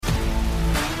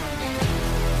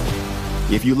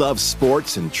If you love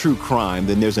sports and true crime,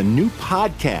 then there's a new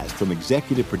podcast from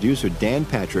executive producer Dan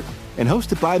Patrick and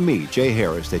hosted by me, Jay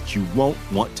Harris, that you won't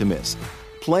want to miss.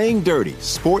 Playing Dirty: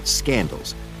 Sports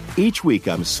Scandals. Each week,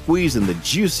 I'm squeezing the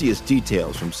juiciest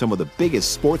details from some of the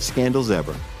biggest sports scandals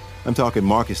ever. I'm talking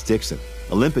Marcus Dixon,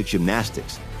 Olympic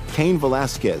gymnastics, Cain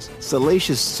Velasquez,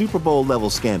 salacious Super Bowl-level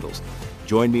scandals.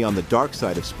 Join me on the dark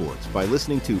side of sports by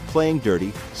listening to Playing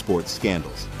Dirty: Sports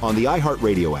Scandals on the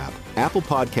iHeartRadio app, Apple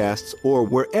Podcasts, or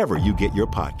wherever you get your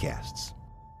podcasts.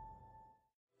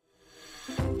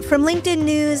 From LinkedIn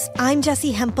News, I'm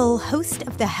Jessie Hempel, host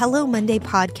of the Hello Monday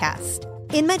podcast.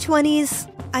 In my 20s,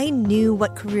 I knew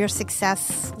what career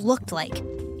success looked like.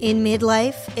 In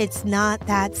midlife, it's not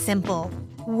that simple.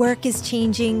 Work is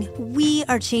changing, we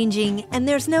are changing, and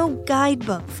there's no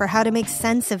guidebook for how to make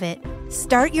sense of it.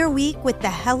 Start your week with the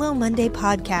Hello Monday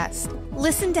podcast.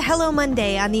 Listen to Hello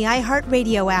Monday on the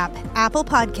iHeartRadio app, Apple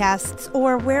Podcasts,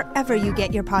 or wherever you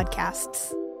get your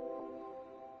podcasts.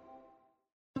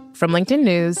 From LinkedIn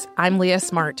News, I'm Leah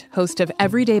Smart, host of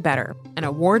Everyday Better, an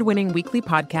award-winning weekly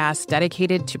podcast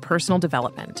dedicated to personal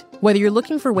development. Whether you're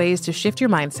looking for ways to shift your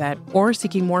mindset or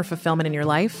seeking more fulfillment in your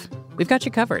life, we've got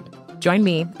you covered. Join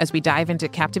me as we dive into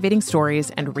captivating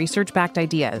stories and research-backed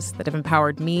ideas that have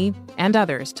empowered me and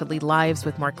others to lead lives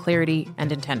with more clarity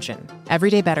and intention.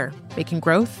 Everyday Better, making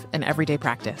growth an everyday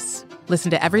practice. Listen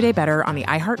to Everyday Better on the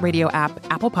iHeartRadio app,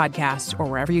 Apple Podcasts, or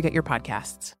wherever you get your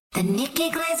podcasts. The Nikki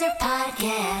Glaser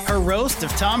Podcast. Her roast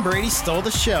of Tom Brady stole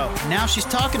the show. Now she's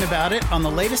talking about it on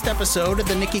the latest episode of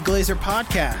the Nikki Glaser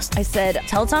Podcast. I said,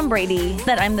 tell Tom Brady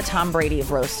that I'm the Tom Brady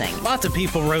of roasting. Lots of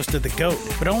people roasted the GOAT,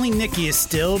 but only Nikki is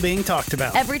still being talked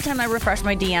about. Every time I refresh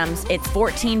my DMs, it's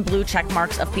 14 blue check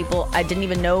marks of people I didn't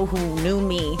even know who knew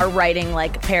me are writing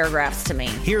like paragraphs to me.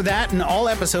 Hear that in all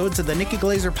episodes of the Nikki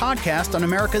Glaser Podcast on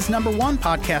America's #1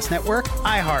 podcast network,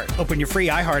 iHeart. Open your free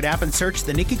iHeart app and search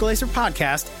the Nikki Glaser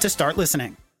Podcast to start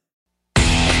listening.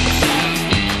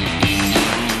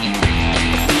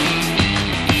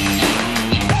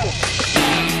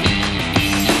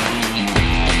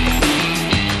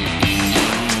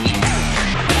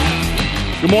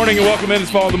 Good morning and welcome in.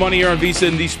 It's Follow the Money here on VSiN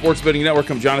and the Sports Betting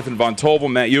Network. I'm Jonathan Von Tobel.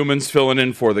 Matt Youmans filling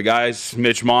in for the guys.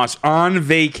 Mitch Moss on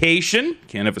vacation.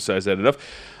 Can't emphasize that enough.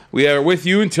 We are with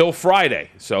you until Friday,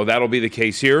 so that'll be the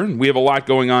case here. We have a lot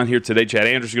going on here today. Chad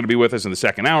Andrews is going to be with us in the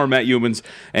second hour, Matt Youmans,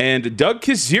 and Doug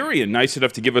Kazarian, nice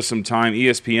enough to give us some time,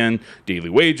 ESPN Daily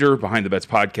Wager, Behind the Bets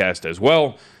podcast as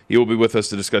well. He will be with us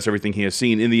to discuss everything he has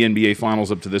seen in the NBA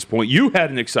Finals up to this point. You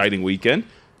had an exciting weekend.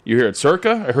 You're here at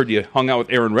Circa. I heard you hung out with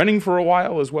Aaron Renning for a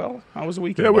while as well. How was the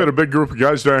weekend? Yeah, we had a big group of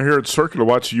guys down here at Circa to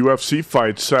watch the UFC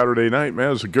fights Saturday night. Man, it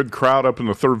was a good crowd up in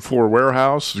the third floor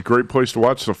warehouse. It's a great place to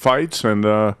watch the fights,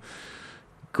 and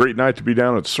great night to be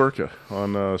down at Circa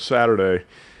on Saturday.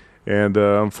 And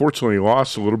unfortunately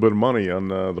lost a little bit of money on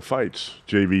the fights,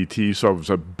 JVT. So I was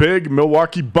a big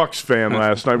Milwaukee Bucks fan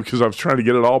last night because I was trying to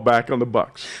get it all back on the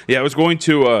Bucks. Yeah, I was going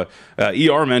to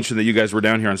ER mentioned that you guys were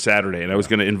down here on Saturday, and I was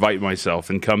going to invite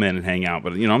myself and come in and hang out.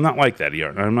 But, I'm not like that,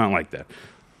 ER. I'm not like that.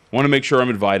 I want to make sure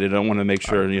I'm invited. I want to make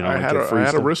sure, I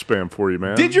had a wristband for you,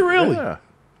 man. Did you really? Yeah.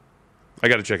 I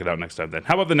got to check it out next time then.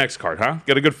 How about the next card, huh?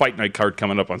 Got a good fight night card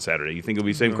coming up on Saturday. You think it'll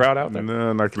be the same crowd out there?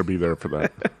 No, not going to be there for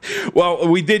that. Well,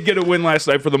 we did get a win last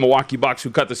night for the Milwaukee Bucks,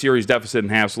 who cut the series deficit in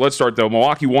half. So let's start, though.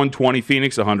 Milwaukee 120,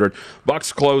 Phoenix 100.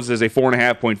 Bucks closed as a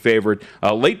 4.5-point favorite.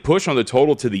 Late push on the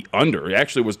total to the under. It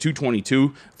actually was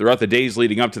 222 throughout the days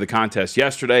leading up to the contest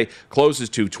yesterday. Closes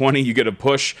 220. You get a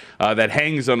push that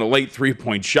hangs on a late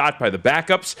three-point shot by the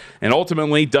backups and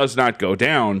ultimately does not go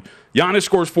down. Giannis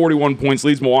scores 41 points,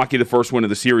 leads Milwaukee the first win of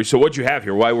the series. So what'd you have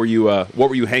here? Why were you? What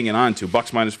were you hanging on to?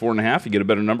 Bucks minus 4.5. You get a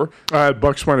better number. I had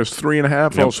Bucks minus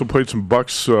 3.5. Yep. Also played some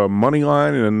Bucks money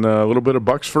line and a little bit of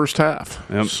Bucks first half.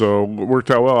 Yep. So it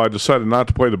worked out well. I decided not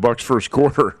to play the Bucks first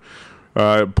quarter.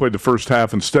 I played the first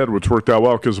half instead, which worked out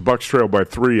well because the Bucks trailed by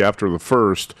 3 after the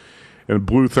first and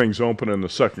blew things open in the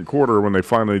second quarter when they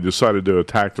finally decided to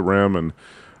attack the rim and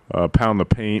pound the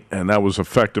paint, and that was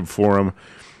effective for them.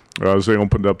 As they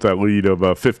opened up that lead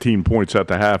of 15 points at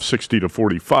the half,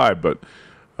 60-45. But,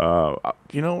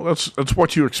 that's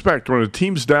what you expect. When a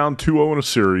team's down 2-0 in a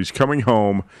series, coming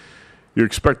home, you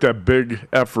expect that big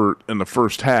effort in the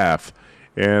first half.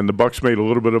 And the Bucks made a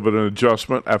little bit of an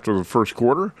adjustment after the first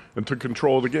quarter and took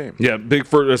control of the game. Yeah, big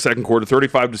for the second quarter,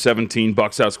 35-17.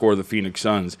 Bucks outscore the Phoenix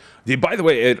Suns. By the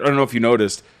way, I don't know if you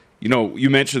noticed, you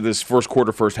mentioned this first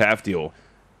quarter, first half deal.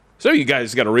 So you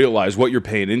guys got to realize what you're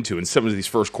paying into in some of these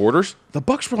first quarters. The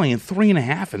Bucks were laying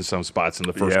 3.5 in some spots in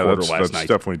the first quarter last night. That's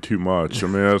definitely too much. I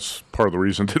mean, that's part of the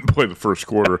reason I didn't play the first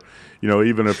quarter.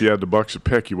 Even if you had the Bucks at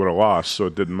pick, you would have lost, so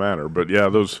it didn't matter. But, yeah,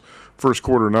 those first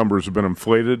quarter numbers have been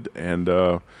inflated, and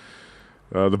the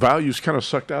value's kind of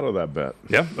sucked out of that bet.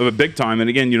 Yeah, big time. And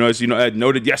again, as I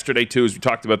noted yesterday too, as we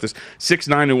talked about this,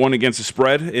 6-9-1 against the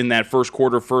spread in that first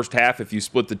quarter, first half. If you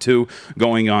split the two,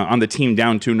 going on the team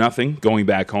down 2-0, going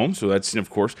back home. So that's of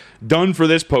course done for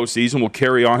this postseason. We'll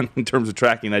carry on in terms of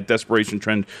tracking that desperation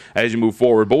trend as you move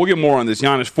forward. But we'll get more on this.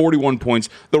 Giannis, 41 points.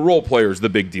 The role player is the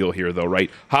big deal here, though,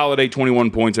 right? Holiday,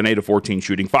 21 points and 8 of 14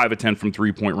 shooting, 5 of 10 from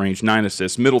 3-point range, 9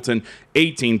 assists. Middleton,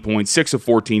 18 points, 6 of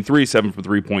 14, 3 of 7 from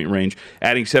 3-point range,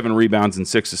 adding 7 rebounds and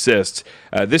 6 assists.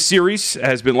 This series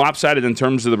has been lopsided in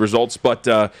terms of the results, but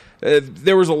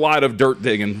there was a lot of dirt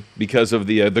digging because of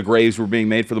the graves were being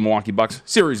made for the Milwaukee Bucks.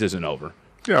 Series isn't over.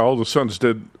 Yeah, all the Suns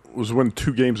did was win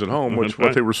 2 games at home, which is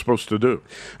what they were supposed to do.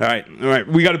 All right.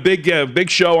 We got a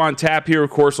big show on tap here, of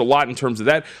course, a lot in terms of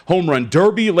that. Home Run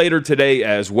Derby later today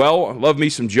as well. I love me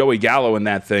some Joey Gallo in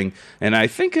that thing, and I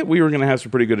think that we were going to have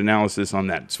some pretty good analysis on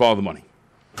that. Let's follow the money.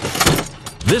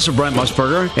 This is Brent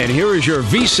Musburger, and here is your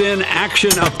VSiN action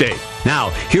update.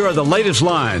 Now, here are the latest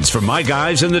lines from my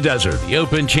guys in the desert. The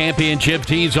Open Championship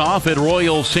tees off at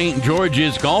Royal St.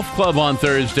 George's Golf Club on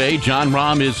Thursday. Jon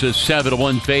Rahm is a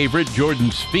 7-1 favorite.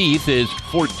 Jordan Spieth is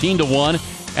 14-1,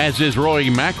 as is Rory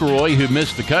McIlroy, who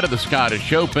missed the cut of the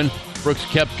Scottish Open. Brooks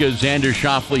Koepka, Xander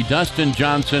Schauffele, Dustin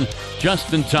Johnson,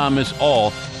 Justin Thomas,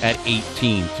 all at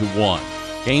 18-1.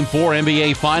 Game 4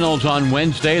 NBA Finals on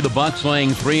Wednesday. The Bucks laying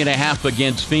 3.5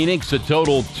 against Phoenix, a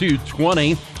total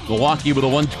 220. Milwaukee with a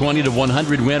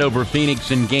 120-100 win over Phoenix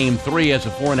in Game 3 as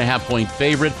a 4.5-point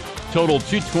favorite. Total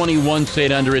 221,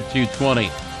 stayed under at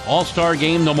 220. All-Star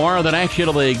game tomorrow, the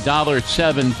National League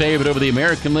 $7 favorite over the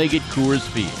American League at Coors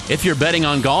Field. If you're betting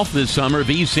on golf this summer,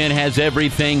 VSiN has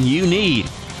everything you need.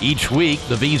 Each week,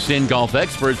 the VSiN golf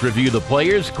experts review the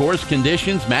players, course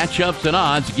conditions, matchups, and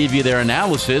odds to give you their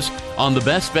analysis on the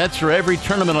best bets for every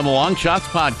tournament on the Long Shots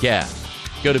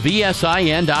podcast. Go to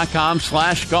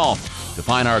VSIN.com/golf to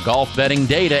find our golf betting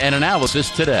data and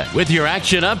analysis today. With your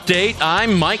action update,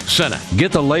 I'm Mike Senna.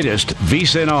 Get the latest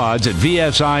VSiN odds at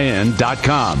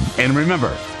VSIN.com. And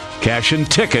remember, cash and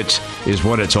tickets is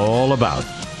what it's all about.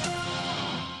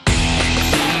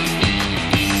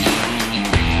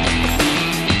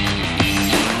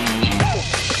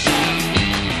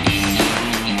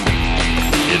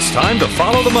 It's time to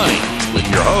follow the money with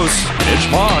your hosts, Mitch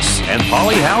Moss and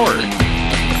Paulie Howard.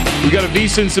 We got a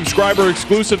VSiN subscriber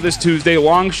exclusive this Tuesday.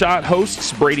 Long Shot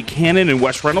hosts Brady Cannon and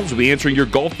Wes Reynolds will be answering your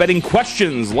golf betting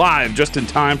questions live just in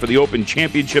time for the Open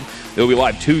Championship. They'll be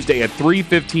live Tuesday at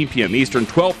 3:15 p.m. Eastern,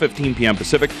 12:15 p.m.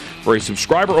 Pacific for a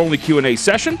subscriber-only Q&A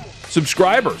session.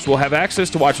 Subscribers will have access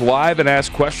to watch live and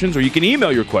ask questions, or you can email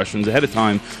your questions ahead of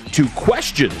time to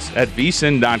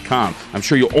questions@vsin.com. I'm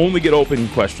sure you'll only get open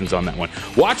questions on that one.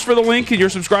 Watch for the link in your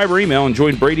subscriber email and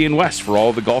join Brady and Wes for all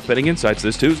of the golf betting insights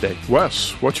this Tuesday.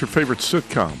 Wes, what's your favorite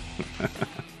sitcom?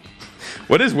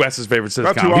 What is Wes's favorite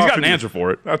sitcom? He's got an answer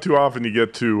for it. Not too often you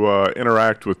get to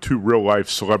interact with 2 real-life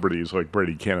celebrities like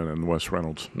Brady Cannon and Wes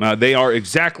Reynolds. They are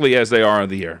exactly as they are on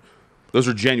the air. Those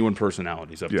are genuine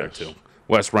personalities up there, too.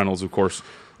 Wes Reynolds, of course,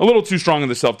 a little too strong in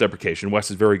the self-deprecation. Wes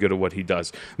is very good at what he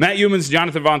does. Matt Youmans,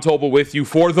 Jonathan Von Tobel with you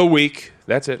for the week.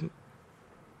 That's it.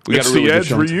 It's the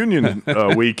Edge reunion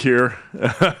week here.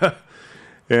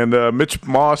 And Mitch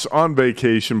Moss on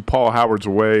vacation. Paul Howard's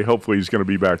away. Hopefully he's going to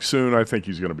be back soon. I think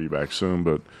he's going to be back soon,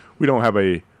 but we don't have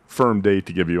a firm date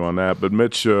to give you on that. But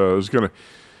Mitch was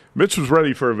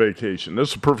ready for a vacation. This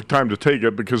is the perfect time to take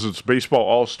it because it's baseball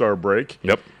all-star break.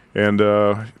 Yep. And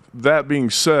that being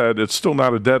said, it's still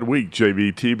not a dead week,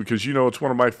 JVT, because it's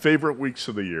one of my favorite weeks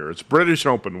of the year. It's British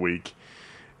Open week,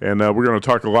 and we're going to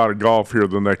talk a lot of golf here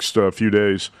the next few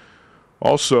days.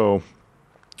 Also,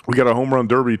 we got a home run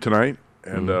derby tonight,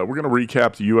 and we're going to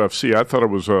recap the UFC. I thought it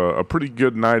was a pretty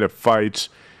good night of fights,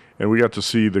 and we got to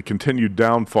see the continued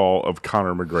downfall of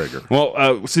Conor McGregor.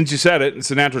 Well, since you said it, it's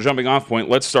a natural jumping off point.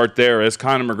 Let's start there as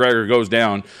Conor McGregor goes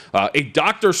down. A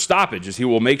doctor stoppage, as he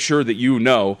will make sure that you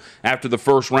know, after the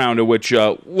first round, in which,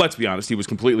 let's be honest, he was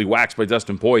completely waxed by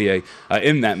Dustin Poirier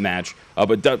in that match.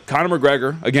 But Conor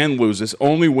McGregor, again, loses.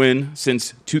 Only win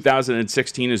since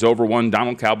 2016 is over one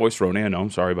Donald Cowboy Cerrone. I know,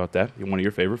 I'm sorry about that. You're one of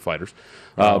your favorite fighters.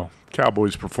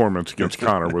 Cowboys' performance against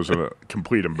Conor was a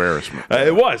complete embarrassment.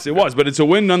 It was, but it's a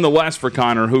win nonetheless for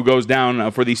Conor, who goes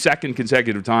down for the second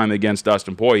consecutive time against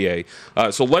Dustin Poirier.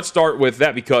 So let's start with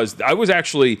that, because I was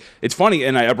actually, it's funny,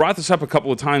 and I brought this up a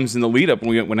couple of times in the lead-up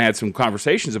when I had some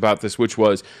conversations about this, which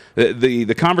was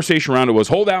the conversation around it was,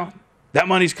 hold out. That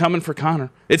money's coming for Conor.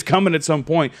 It's coming at some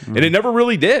point. And it never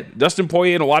really did. Dustin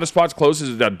Poirier in a lot of spots closes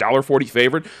as a $1.40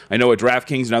 favorite. I know at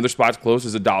DraftKings and other spots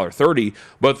closes as $1.30.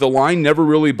 But the line never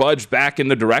really budged back in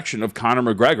the direction of Conor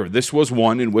McGregor. This was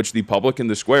one in which the public and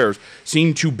the squares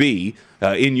seemed to be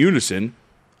in unison,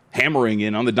 hammering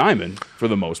in on the diamond for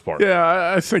the most part.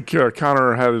 Yeah, I think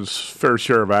Conor had his fair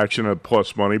share of action at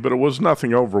plus money, but it was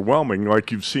nothing overwhelming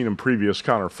like you've seen in previous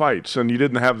Conor fights. And you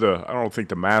didn't have I don't think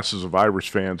the masses of Irish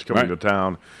fans coming to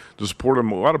town to support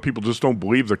him. A lot of people just don't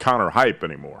believe the Conor hype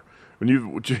anymore. When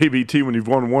you've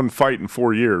won one fight in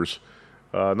 4 years,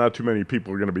 not too many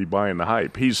people are going to be buying the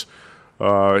hype. He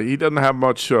doesn't have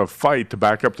much fight to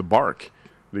back up the bark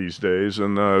these days,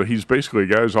 and he's basically a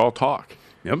guy who's all talk.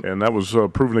 Yep. And that was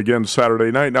proven again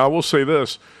Saturday night. Now, I will say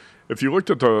this. If you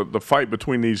looked at the fight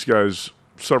between these guys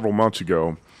several months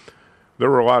ago, there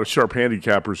were a lot of sharp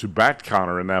handicappers who backed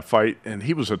Conor in that fight, and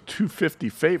he was a 250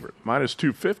 favorite, minus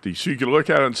 250. So you could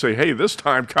look at it and say, hey, this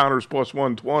time Conor's plus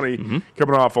 120,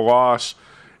 coming off a loss,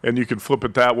 and you could flip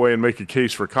it that way and make a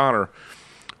case for Conor.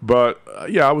 But,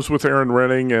 yeah, I was with Aaron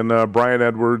Renning and Brian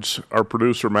Edwards, our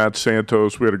producer, Matt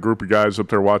Santos. We had a group of guys up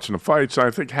there watching the fights.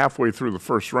 I think halfway through the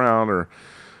first round, or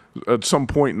at some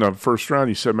point in the first round,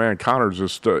 he said, man, Conor's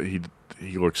just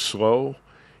he looks slow.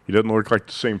 He doesn't look like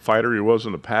the same fighter he was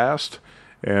in the past.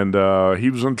 And he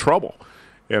was in trouble.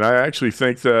 And I actually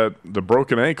think that the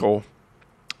broken ankle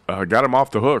got him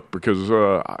off the hook, because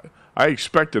I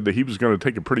expected that he was going to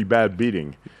take a pretty bad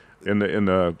beating in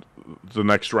the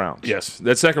next round. Yes,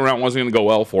 that second round wasn't going to go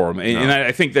well for him. And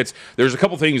I think there's a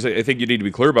couple things I think you need to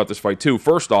be clear about this fight, too.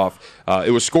 First off,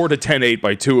 it was scored at 10-8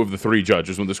 by two of the three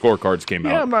judges when the scorecards came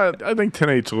out. I think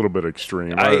 10-8's a little bit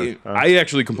extreme. I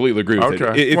actually completely agree with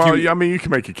it. You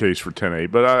can make a case for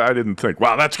 10-8, but I didn't think,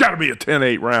 wow, that's got to be a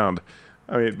 10-8 round.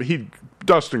 I mean,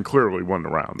 Dustin clearly won the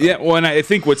round. Yeah, well, and I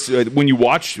think when you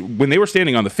watch, when they were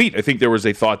standing on the feet, I think there was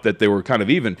a thought that they were kind of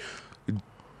even.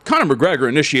 Conor McGregor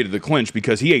initiated the clinch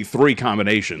because he ate three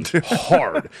combinations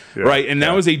hard, right? And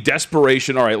that was a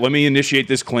desperation. All right, let me initiate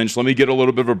this clinch. Let me get a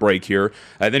little bit of a break here.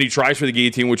 And then he tries for the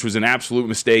guillotine, which was an absolute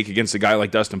mistake against a guy like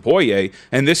Dustin Poirier.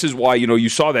 And this is why, you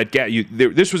saw that gap.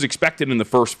 This was expected in the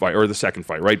first fight, or the second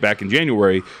fight, right, back in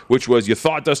January, which was you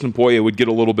thought Dustin Poirier would get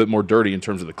a little bit more dirty in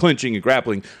terms of the clinching and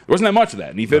grappling. There wasn't that much of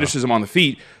that, and he finishes him on the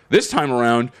feet. This time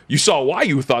around, you saw why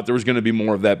you thought there was going to be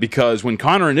more of that, because when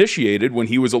Conor initiated, when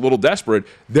he was a little desperate,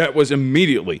 that was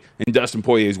immediately in Dustin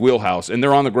Poirier's wheelhouse. And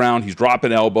they're on the ground. He's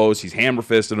dropping elbows. He's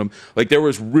hammer-fisting them. Like, there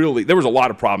was a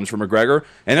lot of problems for McGregor,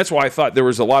 and that's why I thought there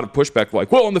was a lot of pushback,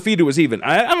 like, well, on the feet it was even.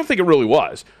 I don't think it really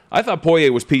was. I thought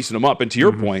Poirier was piecing him up, and to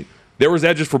your point, there was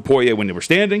edges for Poirier when they were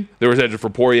standing. There was edges for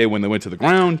Poirier when they went to the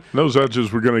ground. Those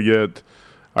edges were going to get,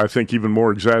 I think, even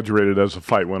more exaggerated as the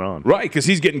fight went on. Right, because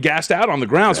he's getting gassed out on the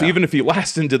ground, so even if he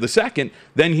lasts into the second,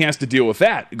 then he has to deal with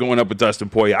that going up with Dustin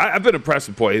Poirier. I've been impressed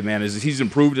with Poirier, man. He's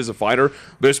improved as a fighter,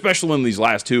 but especially in these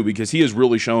last two, because he has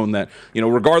really shown that,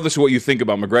 regardless of what you think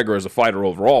about McGregor as a fighter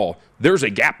overall, there's a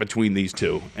gap between these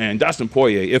two. And Dustin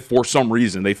Poirier, if for some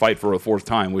reason they fight for a fourth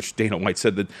time, which Dana White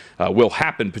said that will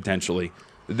happen potentially,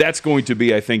 that's going to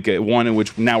be, I think, one in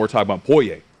which now we're talking about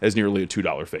Poirier as nearly a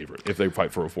 $2 favorite if they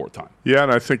fight for a fourth time. Yeah,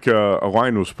 and I think a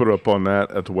line was put up on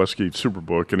that at the Westgate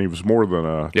Superbook, and he was more than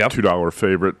a $2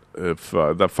 favorite. If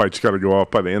that fight's got to go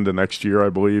off by the end of next year, I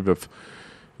believe, if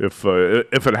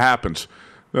it happens.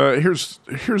 Here's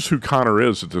who Conor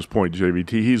is at this point, JVT.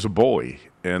 He's a bully,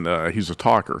 and he's a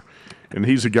talker, and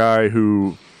he's a guy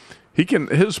who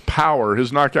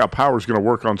his knockout power is going to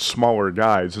work on smaller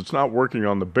guys. It's not working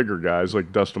on the bigger guys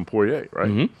like Dustin Poirier,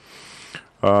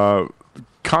 right?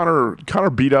 Conor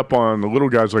beat up on the little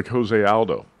guys like Jose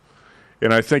Aldo,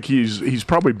 and I think he's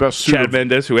probably best suited. Chad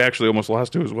Mendes, who actually almost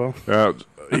lost to as well.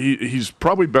 He's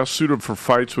probably best suited for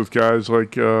fights with guys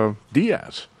like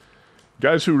Diaz,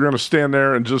 guys who are going to stand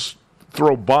there and just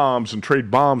throw bombs and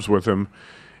trade bombs with him,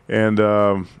 and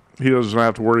he doesn't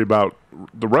have to worry about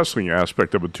the wrestling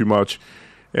aspect of it too much.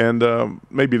 And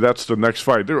maybe that's the next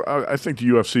fight. I think the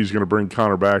UFC is going to bring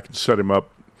Conor back and set him up.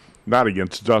 Not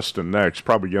against Dustin next,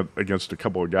 probably against a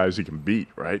couple of guys he can beat,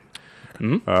 right?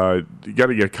 You got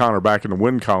to get Conor back in the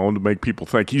win column to make people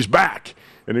think he's back,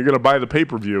 and you're going to buy the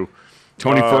pay-per-view.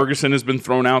 Tony Ferguson has been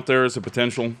thrown out there as a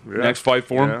potential next fight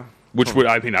for him. Which would,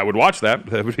 I mean, I would watch that.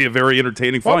 That would be a very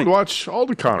entertaining I fight. would watch all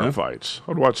the Conor fights.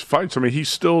 I'd watch fights. I mean, he's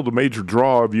still the major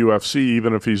draw of UFC,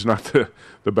 even if he's not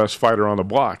the best fighter on the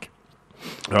block.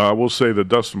 I will say that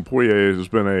Dustin Poirier has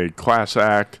been a class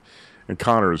act, and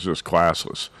Conor is just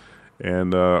classless.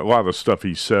 And a lot of the stuff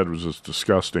he said was just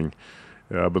disgusting.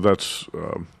 But that's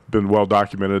been well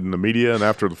documented in the media. And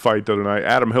after the fight the other night,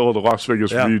 Adam Hill of the Las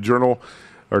Vegas Review-Journal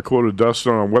quoted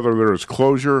Dustin on whether there is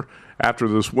closure after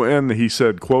this win. He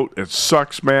said, quote, "It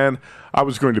sucks, man. I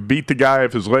was going to beat the guy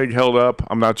if his leg held up.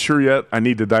 I'm not sure yet. I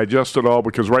need to digest it all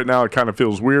because right now it kind of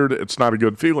feels weird. It's not a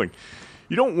good feeling."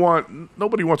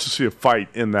 Nobody wants to see a fight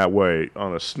in that way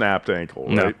on a snapped ankle,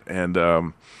 right? No.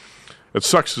 And it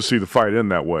sucks to see the fight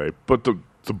end that way. But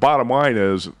the bottom line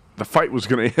is the fight was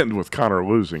going to end with Conor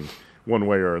losing one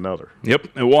way or another. Yep,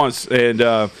 it was. And,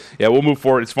 we'll move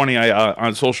forward. It's funny,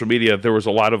 on social media, there was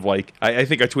a lot of, I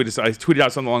think I tweeted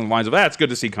out something along the lines of, it's good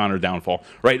to see Conor downfall,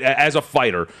 right, as a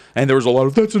fighter. And there was a lot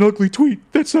of, that's an ugly tweet.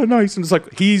 That's not nice. And it's like,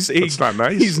 that's not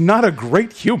nice. He's not a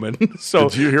great human. So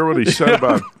did you hear what he said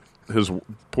about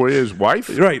Poirier's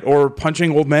wife? Right, or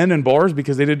punching old men in bars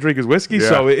because they didn't drink his whiskey. Yeah.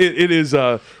 So it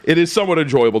is somewhat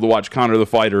enjoyable to watch Conor the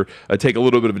fighter take a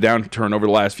little bit of a downturn over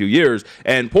the last few years.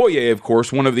 And Poirier, of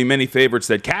course, one of the many favorites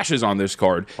that cashes on this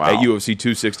card at UFC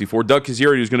 264. Doug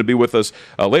Kazarian, who's going to be with us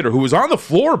later, who was on the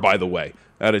floor, by the way,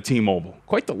 at a T-Mobile.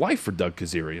 Quite the life for Doug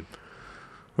Kazarian.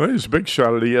 Well, he's a big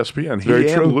shot at ESPN.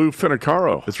 He and Lou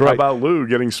Finicaro. That's right. How about Lou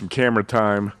getting some camera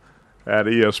time at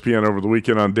ESPN over the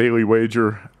weekend on Daily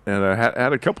Wager, and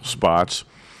had a couple spots.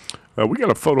 We got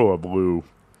a photo of Lou.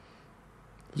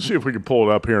 Let's see if we can pull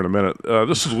it up here in a minute.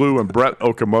 This is Lou and Brett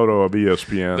Okamoto of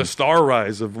ESPN. The star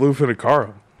rise of Lou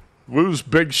Finicaro. Lou's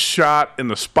big shot in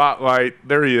the spotlight.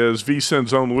 There he is,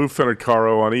 VSiN's own Lou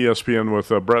Finicaro on ESPN with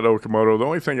Brett Okamoto. The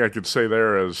only thing I could say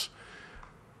there is,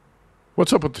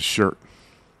 what's up with the shirt?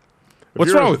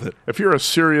 What's wrong with it? If you're a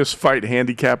serious fight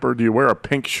handicapper, do you wear a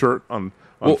pink shirt on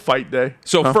fight day?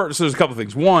 So first, there's a couple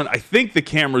things. One, I think the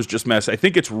camera's just messed. I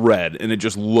think it's red, and it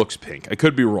just looks pink. I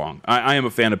could be wrong. I am a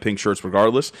fan of pink shirts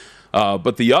regardless.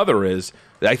 But the other is,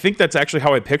 I think that's actually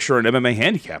how I picture an MMA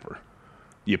handicapper.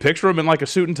 You picture him in like a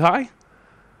suit and tie?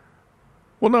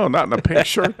 Well, no, not in a pink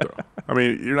shirt, though. I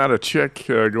mean, you're not a chick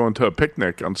going to a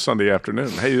picnic on Sunday afternoon.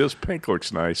 Hey, this pink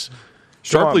looks nice.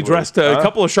 Sharply dressed, a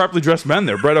couple of sharply dressed men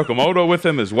there. Brett Okamoto with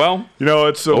him as well. You know,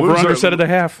 it's over-under set and a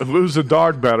half. Lose a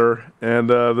dog better, and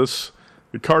the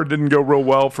card didn't go real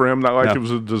well for him. Not like it was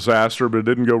a disaster, but it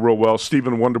didn't go real well.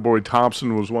 Stephen Wonderboy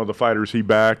Thompson was one of the fighters he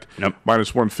backed,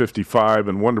 minus 155,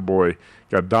 and Wonderboy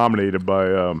got dominated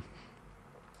by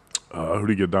who did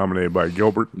he get dominated by?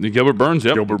 Gilbert Burns,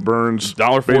 yep. Gilbert Burns.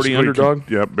 $1.40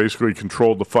 underdog. Basically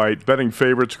controlled the fight. Betting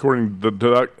favorites, according to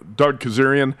Doug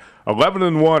Kazarian,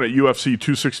 11-1 at UFC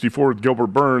 264 with Gilbert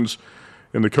Burns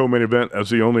in the co-main event as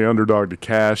the only underdog to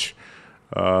cash.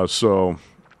 So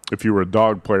if you were a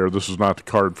dog player, this is not the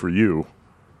card for you.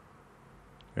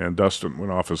 And Dustin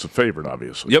went off as a favorite,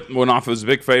 obviously. Yep, went off as a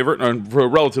big favorite, a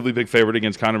relatively big favorite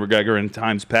against Conor McGregor in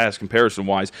times past,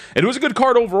 comparison-wise. And it was a good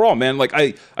card overall, man. Like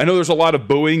I know there's a lot of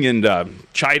booing and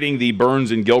chiding the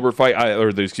Burns and Gilbert fight,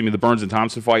 the Burns and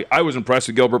Thompson fight. I was impressed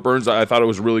with Gilbert Burns. I thought it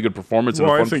was a really good performance and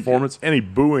a fun performance. Any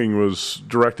booing was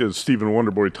directed at Stephen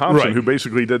Wonderboy Thompson, who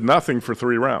basically did nothing for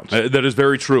 3 rounds. That is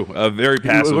very true. Very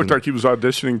passive. It looked like he was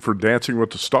auditioning for Dancing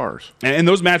with the Stars. And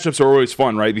those matchups are always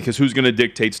fun, right? Because who's going to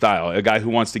dictate style? A guy who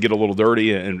wants to get a little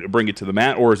dirty and bring it to the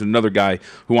mat, or is it another guy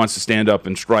who wants to stand up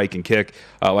and strike and kick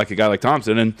like a guy like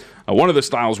Thompson? And one of the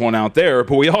styles won out there,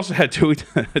 but we also had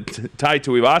Tai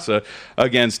Tuivasa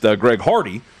against Greg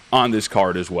Hardy on this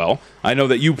card as well. I know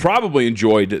that you probably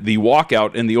enjoyed the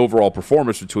walkout and the overall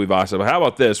performance of Tuivasa, but how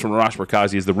about this from Arash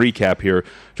Markazi as the recap here.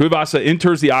 Tuivasa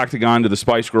enters the octagon to the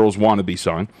Spice Girls wannabe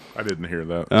song. I didn't hear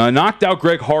that. Knocked out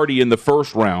Greg Hardy in the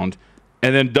first round,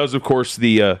 and then does, of course,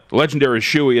 the legendary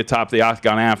shoey atop the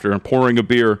octagon after, and pouring a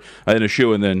beer in a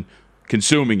shoe and then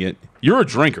consuming it. You're a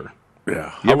drinker.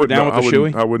 Yeah. You ever down with the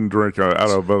shoey? I wouldn't drink out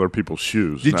of other people's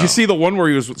shoes. Did you see the one where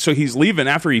he's leaving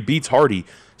after he beats Hardy?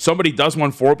 Somebody does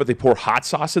one for it, but they pour hot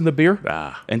sauce in the beer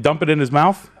and dump it in his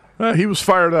mouth? He was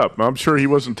fired up. I'm sure he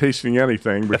wasn't tasting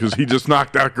anything because he just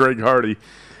knocked out Greg Hardy.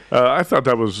 I thought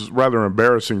that was rather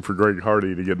embarrassing for Greg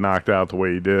Hardy to get knocked out the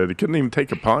way he did. He couldn't even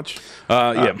take a punch.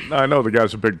 I know the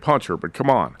guy's a big puncher, but come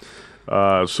on.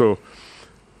 So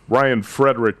Ryan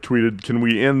Frederick tweeted, "Can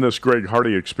we end this Greg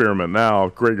Hardy experiment now?"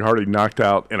 Greg Hardy knocked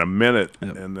out in a minute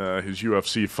in his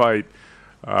UFC fight.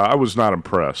 I was not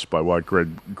impressed by what Greg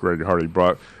Hardy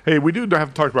brought. Hey, we do have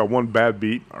to talk about one bad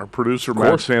beat. Our producer,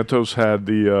 Matt Santos, had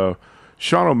the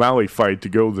Sean O'Malley fight to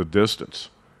go the distance.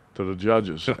 to the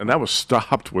judges, and that was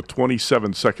stopped with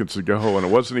 27 seconds to go, and it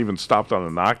wasn't even stopped on a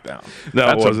knockdown. No,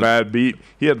 that's a bad beat.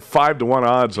 He had 5-1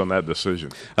 odds on that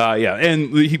decision. Yeah,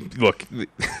 and look,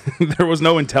 there was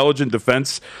no intelligent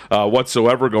defense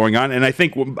whatsoever going on, and I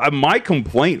think my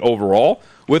complaint overall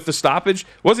with the stoppage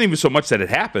wasn't even so much that it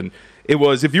happened. It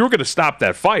was, if you were going to stop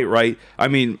that fight, right? I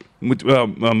mean,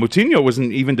 Moutinho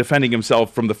wasn't even defending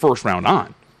himself from the first round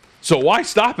on. So why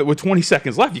stop it with 20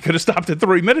 seconds left? You could have stopped it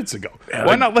 3 minutes ago.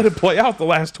 Why not let it play out the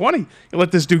last 20? You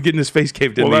let this dude get in his face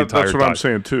caved in the entire time. That's what I'm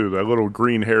saying, too. That little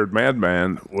green-haired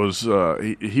madman was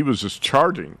he was just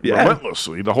charging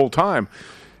relentlessly the whole time.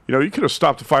 You know, you could have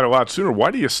stopped the fight a lot sooner.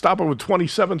 Why do you stop it with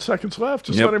 27 seconds left?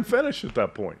 Just let him finish at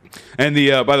that point. And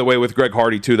by the way, with Greg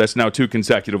Hardy, too, that's now 2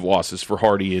 consecutive losses for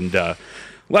Hardy, and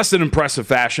less than impressive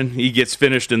fashion. He gets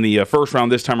finished in the first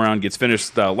round this time around, gets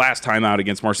finished last time out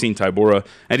against Marcin Tybura.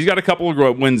 And he's got a couple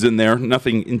of wins in there.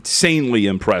 Nothing insanely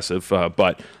impressive,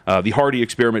 but the Hardy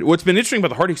experiment. What's been interesting about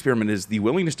the Hardy experiment is the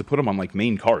willingness to put him on like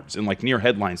main cards and like near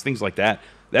headlines, things like that.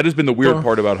 That has been the weird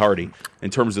part about Hardy in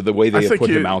terms of the way they have put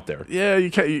him out there. Yeah, you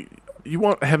can't. You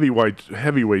want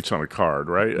heavyweights on a card,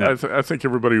 right? Yeah. I think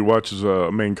everybody who watches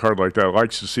a main card like that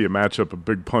likes to see a matchup of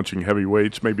big punching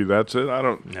heavyweights. Maybe that's it. I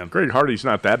don't. Yeah. Greg Hardy's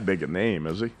not that big a name,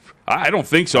 is he? I don't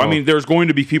think so. I mean, there's going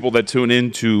to be people that tune in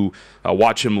to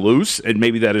watch him loose, and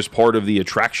maybe that is part of the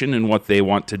attraction and what they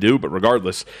want to do. But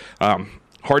regardless,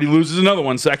 Hardy loses another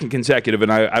one, second consecutive,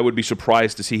 and I would be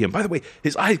surprised to see him. By the way,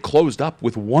 his eye closed up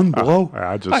with one blow.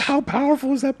 How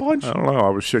powerful is that punch? I don't know. I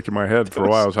was shaking my head for a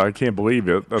while. I can't believe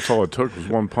it. That's all it took was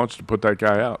one punch to put that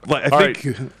guy out. Go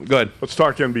ahead. Let's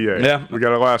talk NBA. Yeah. We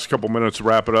got our last couple minutes to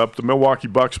wrap it up. The Milwaukee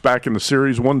Bucks back in the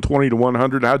series,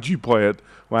 120-100. How'd you play it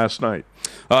last night?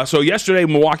 So yesterday,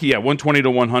 Milwaukee,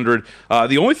 120-100.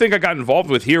 The only thing I got involved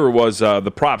with here was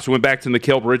the props. We went back to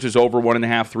Mikal Bridges over 1.5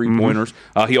 3-pointers.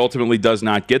 He ultimately does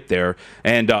not get there.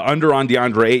 And under on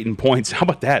DeAndre Ayton points. How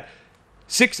about that?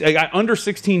 Under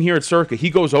 16 here at Circa. He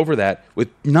goes over that with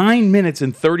 9 minutes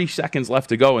and 30 seconds left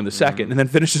to go in the second, and then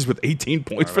finishes with 18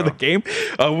 points for the game.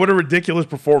 What a ridiculous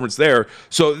performance there.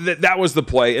 So that was the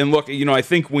play. And look, I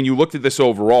think when you looked at this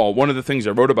overall, one of the things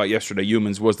I wrote about yesterday,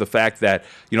 Humans, was the fact that,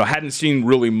 hadn't seen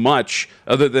really much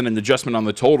other than an adjustment on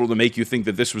the total to make you think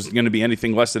that this was going to be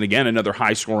anything less than, again, another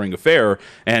high-scoring affair.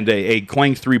 And a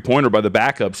clanged three-pointer by the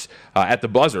backups at the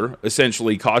buzzer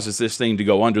essentially causes this thing to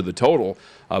go under the total.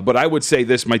 But I would say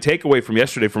this, my takeaway from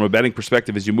yesterday from a betting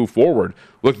perspective as you move forward,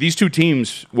 look, these two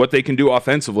teams, what they can do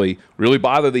offensively really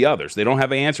bother the others. They don't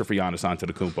have an answer for Giannis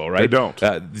Antetokounmpo, right? They don't.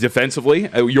 Defensively,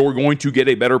 you're going to get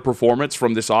a better performance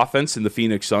from this offense in the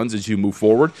Phoenix Suns as you move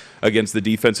forward against the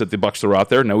defense that the Bucks throw out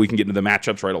there. Now we can get into the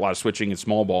matchups, right? A lot of switching and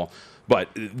small ball. But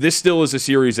this still is a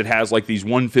series that has like these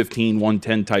 115,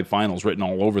 110 type finals written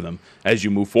all over them as you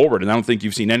move forward. And I don't think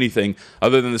you've seen anything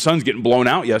other than the Suns getting blown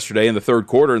out yesterday in the third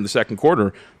quarter and the second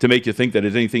quarter to make you think that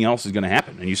anything else is going to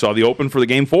happen. And you saw the open for the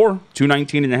game 4,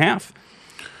 219.5.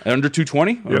 Under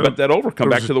 220, I bet that over. Come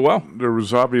back to the well. There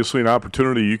was obviously an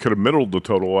opportunity. You could have middled the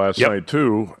total last night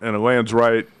too, and it lands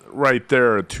right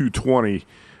there at 220.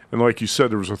 And like you said,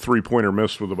 there was a three-pointer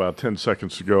missed with about 10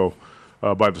 seconds to go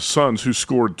by the Suns, who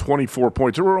scored 24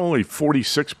 points. There were only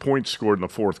 46 points scored in the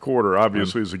fourth quarter,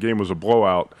 obviously, as the game was a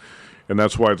blowout, and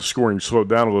that's why the scoring slowed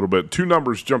down a little bit. Two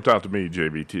numbers jumped out to me,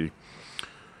 JVT.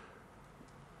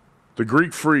 The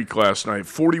Greek Freak last night,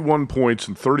 41 points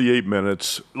in 38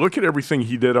 minutes. Look at everything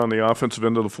he did on the offensive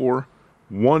end of the floor.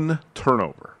 One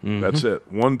turnover. That's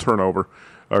it. One turnover.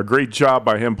 A great job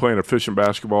by him playing efficient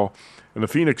basketball. And the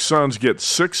Phoenix Suns get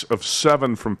 6 of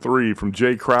 7 from 3 from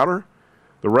Jay Crowder.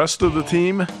 The rest of the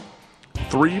team,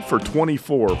 3 for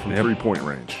 24 from three-point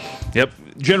range. Yep.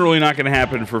 Generally not going to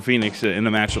happen for Phoenix in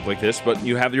a matchup like this, but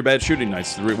you have your bad shooting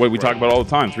nights. What we talk about all the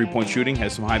time, three-point shooting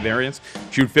has some high variance.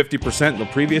 Shoot 50% in the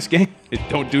previous game. It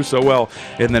don't do so well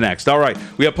in the next. All right.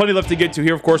 We have plenty left to get to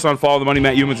here, of course, on Follow the Money.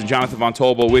 Matt Humans and Jonathan Von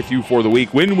Tobel with you for the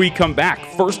week. When we come back,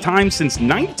 first time since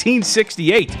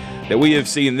 1968 that we have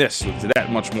seen this. With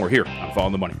that much more here on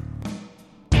Follow the Money.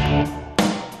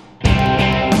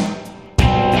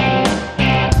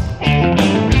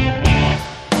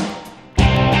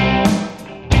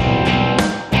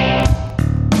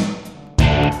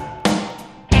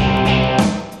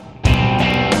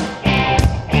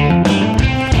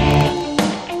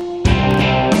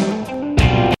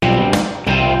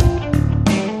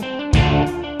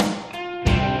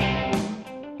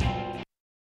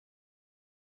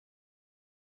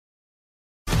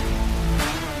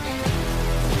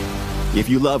 If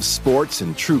you love sports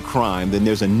and true crime, then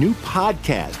there's a new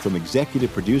podcast from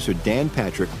executive producer Dan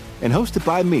Patrick and hosted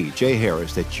by me, Jay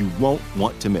Harris, that you won't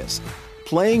want to miss.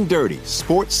 Playing Dirty: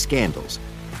 Sports Scandals.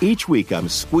 Each week, I'm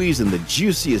squeezing the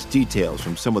juiciest details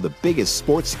from some of the biggest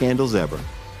sports scandals ever.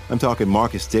 I'm talking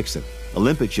Marcus Dixon,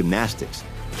 Olympic gymnastics,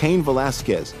 Cain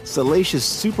Velasquez, salacious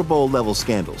Super Bowl-level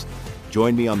scandals.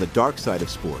 Join me on the dark side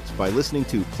of sports by listening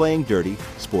to Playing Dirty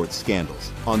Sports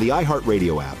Scandals on the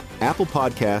iHeartRadio app, Apple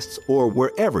Podcasts, or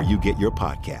wherever you get your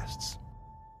podcasts.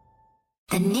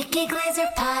 The Nikki Glaser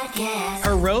Podcast.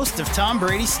 Her roast of Tom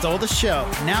Brady stole the show.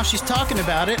 Now she's talking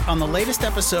about it on the latest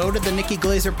episode of the Nikki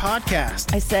Glaser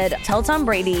Podcast. I said, tell Tom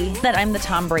Brady that I'm the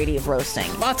Tom Brady of roasting.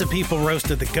 Lots of people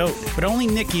roasted the GOAT, but only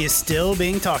Nikki is still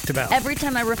being talked about. Every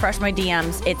time I refresh my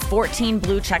DMs, it's 14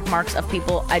 blue check marks of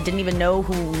people I didn't even know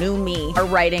who knew me are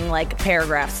writing like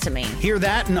paragraphs to me. Hear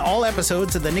that in all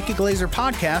episodes of the Nikki Glaser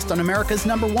Podcast on America's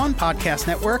 #1 podcast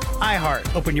network,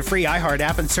 iHeart. Open your free iHeart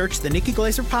app and search the Nikki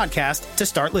Glaser Podcast to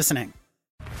start listening.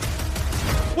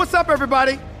 What's up,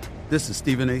 everybody? This is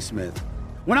Stephen A. Smith.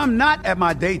 When I'm not at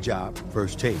my day job,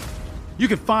 First Take, you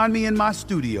can find me in my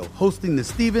studio hosting the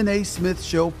Stephen A. Smith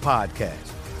Show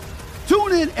podcast.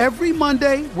 Tune in every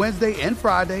Monday, Wednesday, and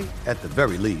Friday, at the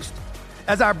very least,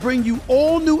 as I bring you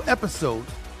all new episodes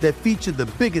that feature the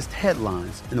biggest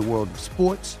headlines in the world of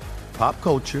sports, pop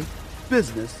culture,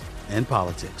 business, and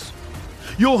politics.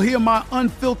 You'll hear my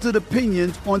unfiltered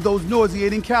opinions on those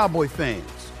nauseating Cowboy fans,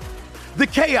 the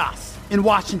chaos in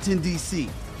Washington, D.C.,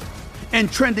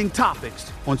 and trending topics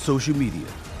on social media,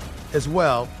 as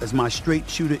well as my straight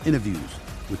shooter interviews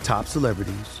with top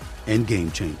celebrities and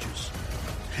game changers.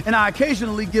 And I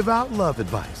occasionally give out love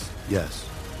advice. Yes,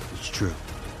 it's true.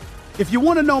 If you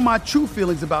want to know my true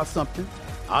feelings about something,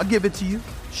 I'll give it to you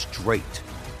straight.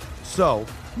 So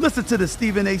listen to the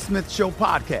Stephen A. Smith Show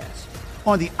podcast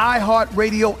on the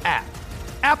iHeartRadio app,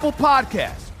 Apple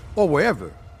Podcasts, or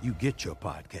wherever you get your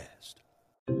podcast.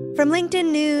 From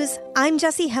LinkedIn News, I'm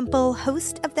Jessie Hempel,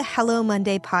 host of the Hello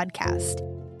Monday podcast.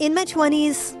 In my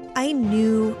 20s, I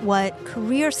knew what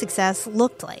career success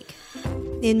looked like.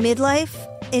 In midlife,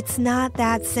 it's not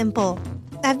that simple.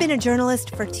 I've been a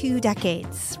journalist for 2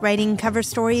 decades, writing cover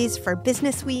stories for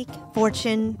Business Week,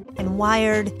 Fortune, and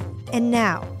Wired. And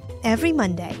now, every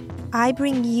Monday, I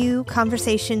bring you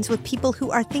conversations with people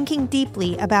who are thinking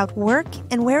deeply about work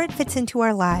and where it fits into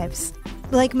our lives.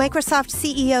 Like Microsoft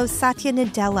CEO Satya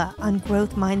Nadella on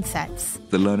growth mindsets.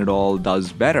 The learn-it-all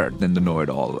does better than the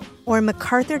know-it-all. Or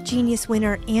MacArthur Genius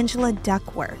winner Angela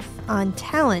Duckworth on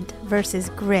talent versus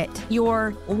grit.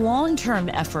 Your long-term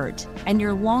effort and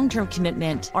your long-term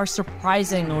commitment are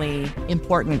surprisingly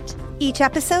important. Each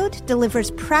episode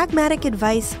delivers pragmatic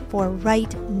advice for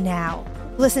right now.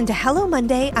 Listen to Hello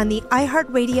Monday on the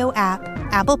iHeartRadio app,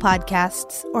 Apple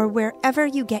Podcasts, or wherever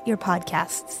you get your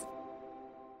podcasts.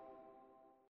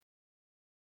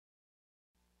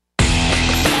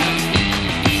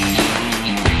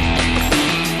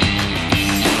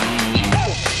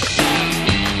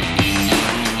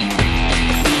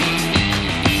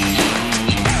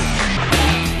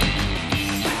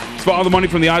 Follow the money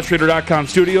from the oddstrader.com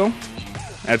studio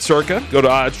at Circa. Go to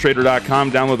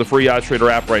oddstrader.com, download the free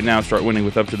OddsTrader app right now. Start winning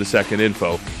with up to the second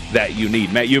info that you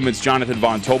need. Matt Youmans, Jonathan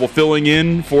Von Tobel filling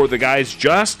in for the guys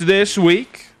just this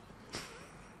week.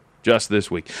 Just this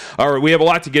week. All right, we have a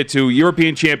lot to get to.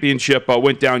 European Championship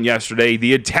went down yesterday.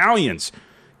 The Italians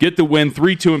get the win,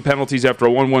 3-2 in penalties after a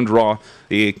 1-1 draw.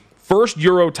 The first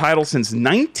Euro title since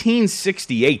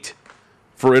 1968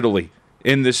 for Italy.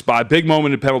 In this spot. Big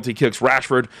moment in penalty kicks.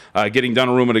 Rashford getting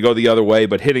Donnarumma to go the other way,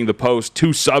 but hitting the post.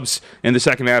 2 subs in the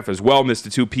second half as well. Missed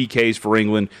the 2 PKs for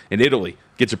England. And Italy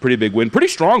gets a pretty big win. Pretty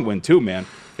strong win, too, man.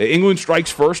 England strikes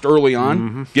first early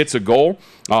on, gets a goal.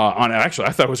 Actually,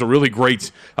 I thought it was a really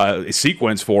great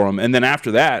sequence for them. And then after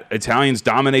that, Italians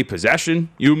dominate possession.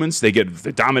 Humans, they get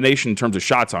the domination in terms of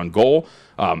shots on goal.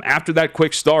 After that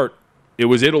quick start, it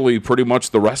was Italy pretty much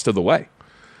the rest of the way.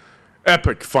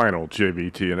 Epic final,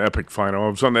 JVT, an epic final. I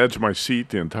was on the edge of my seat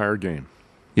the entire game.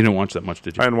 You didn't watch that much,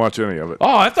 did you? I didn't watch any of it.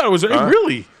 Oh, I thought it was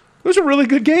really. It was a really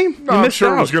good game. No, I'm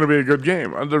sure it was going to be a good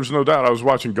game. There's no doubt. I was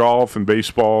watching golf and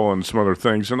baseball and some other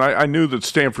things, and I knew that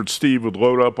Stanford Steve would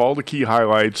load up all the key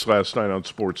highlights last night on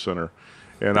SportsCenter,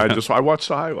 and I watched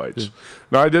the highlights.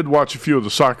 Now, I did watch a few of the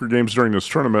soccer games during this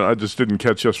tournament. I just didn't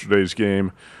catch yesterday's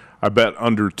game. I bet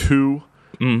under 2,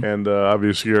 and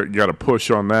obviously you got a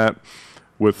push on that.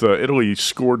 With Italy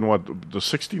scored in, the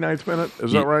 69th minute?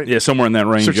 Is that right? Yeah, somewhere in that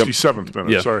range. 67th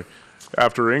minute, sorry.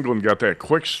 After England got that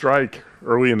quick strike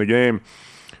early in the game.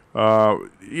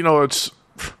 I'm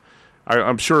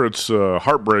sure it's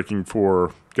heartbreaking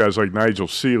for guys like Nigel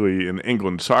Seeley and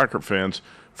England soccer fans.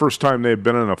 First time they've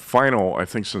been in a final, I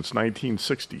think, since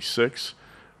 1966.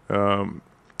 And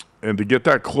to get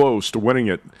that close to winning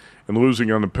it and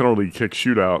losing on the penalty kick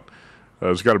shootout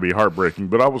has got to be heartbreaking.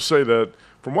 But I will say that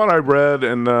from what I read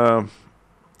and a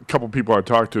couple people I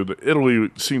talked to, Italy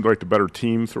seemed like the better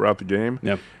team throughout the game.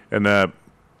 Yep. And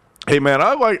hey man,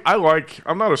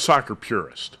 I'm not a soccer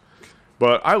purist,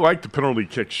 but I like the penalty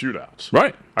kick shootouts.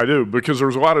 Right. I do, because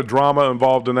there's a lot of drama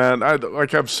involved in that.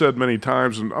 Like I've said many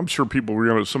times, and I'm sure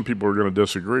some people are going to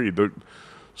disagree,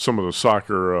 some of the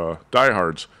soccer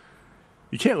diehards,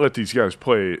 you can't let these guys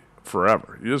play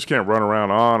forever. You just can't run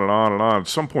around on and on and on. At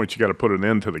some point, you got to put an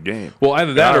end to the game. Well,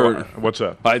 either that or what's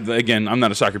that? Again, I'm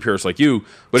not a soccer purist like you,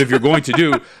 but if you're going to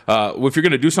do, if you're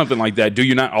going to do something like that, do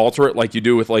you not alter it like you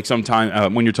do with like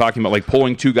sometime when you're talking about like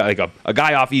pulling two guys, like a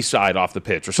guy off each side off the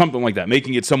pitch or something like that,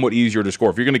 making it somewhat easier to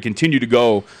score. If you're going to continue to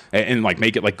go and like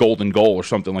make it like golden goal or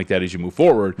something like that as you move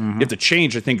forward, you have to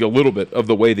change, I think, a little bit of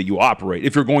the way that you operate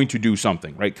if you're going to do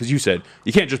something, right? Because you said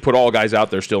you can't just put all guys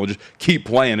out there still and just keep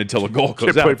playing until a goal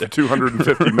goes out. Play for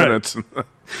 250 minutes and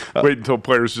wait until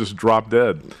players just drop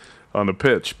dead on the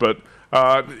pitch. But,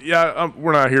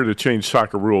 we're not here to change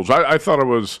soccer rules. I thought it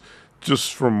was,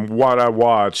 just from what I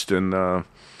watched and on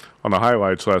the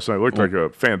highlights last night, it looked like a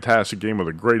fantastic game with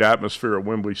a great atmosphere at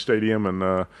Wembley Stadium,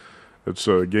 and it's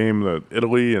a game that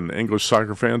Italy and English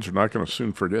soccer fans are not going to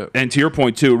soon forget. And to your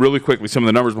point, too, really quickly, some of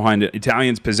the numbers behind it.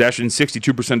 Italians' possession, 62%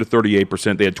 to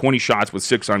 38%. They had 20 shots with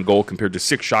 6 on goal compared to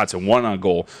 6 shots and 1 on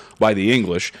goal by the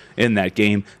English in that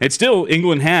game. And still,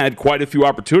 England had quite a few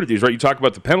opportunities, right? You talk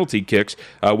about the penalty kicks.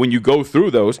 When you go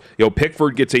through those,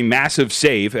 Pickford gets a massive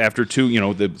save after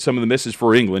some of the misses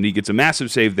for England. He gets a massive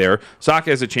save there.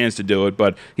 Saka has a chance to do it,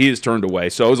 but he is turned away.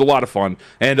 So it was a lot of fun.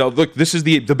 And look, this is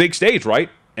the big stage, right?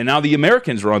 And now the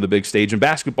Americans are on the big stage in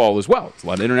basketball as well. It's a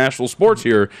lot of international sports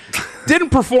here. Didn't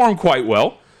perform quite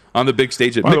well on the big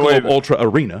stage at Michelob Ultra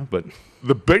Arena. But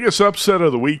the biggest upset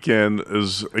of the weekend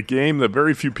is a game that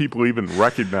very few people even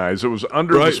recognize. It was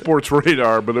under the sports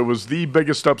radar, but it was the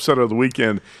biggest upset of the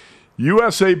weekend.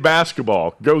 USA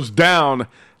Basketball goes down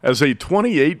as a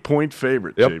 28-point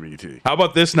favorite, JBT. How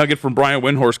about this nugget from Brian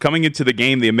Windhorst? Coming into the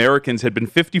game, the Americans had been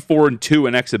 54-2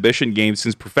 in exhibition games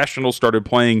since professionals started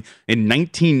playing in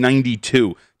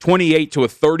 1992. 28 to a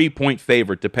 30-point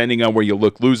favorite, depending on where you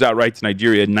look. Lose outright to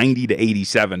Nigeria,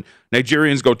 90-87.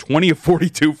 Nigerians go 20 of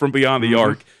 42 from beyond the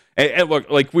arc. And look,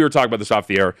 like we were talking about this off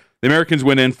the air, the Americans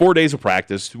went in 4 days of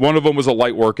practice. One of them was a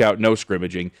light workout, no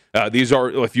scrimmaging. These are,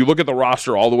 if you look at the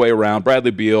roster all the way around, Bradley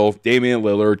Beal, Damian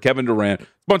Lillard, Kevin Durant, a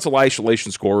bunch of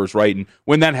isolation scorers, right? And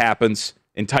when that happens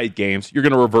in tight games, you're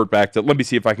going to revert back to, let me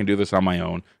see if I can do this on my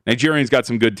own. Nigerians got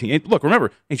some good team. Look,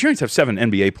 remember, Nigerians have 7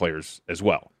 NBA players as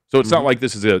well. So it's not like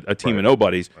this is a team of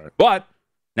nobodies. Right. But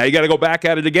now you got to go back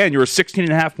at it again. You're a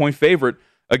 16.5-point favorite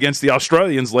against the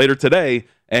Australians later today.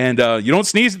 And you don't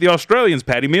sneeze at the Australians.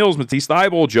 Patty Mills, Matisse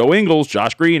Thybulle, Joe Ingles,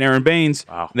 Josh Green, Aaron Baines.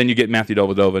 Wow. And then you get Matthew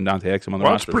Dellavedova and Dante Exum on the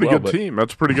roster. That's a pretty good team.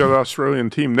 That's a pretty good Australian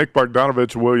team. Nick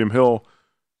Bogdanovich and William Hill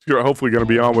is hopefully going to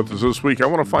be on with us this week. I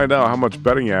want to find out how much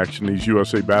betting action these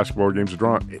USA basketball games are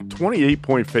drawing.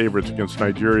 28-point favorites against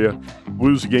Nigeria.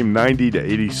 Lose the game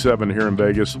 90-87 here in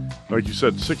Vegas. Like you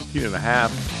said,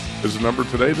 16.5 is the number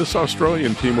today. This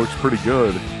Australian team looks pretty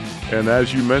good. And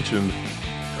as you mentioned,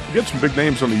 you get some big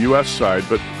names on the U.S. side,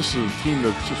 but this is a team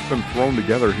that's just been thrown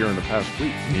together here in the past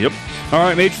week. Yep. All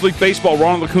right, Major League Baseball,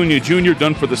 Ronald Acuna Jr.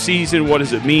 done for the season. What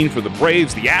does it mean for the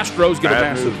Braves? The Astros get a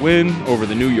massive win over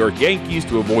the New York Yankees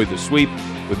to avoid the sweep.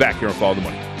 We're back here on Follow the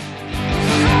Money.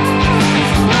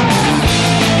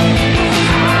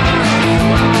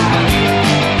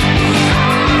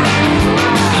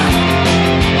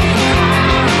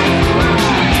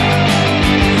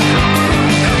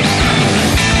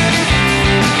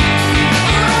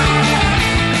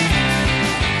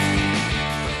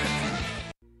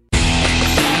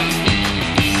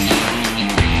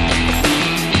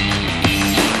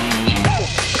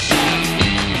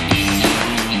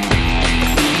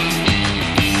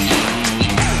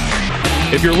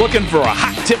 If you're looking for a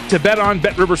hot tip to bet on,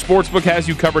 BetRivers Sportsbook has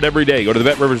you covered every day. Go to the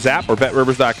BetRivers app or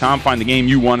BetRivers.com, find the game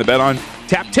you want to bet on,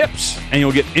 tap tips, and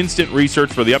you'll get instant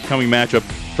research for the upcoming matchup.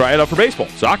 Try it out for baseball,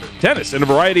 soccer, tennis, and a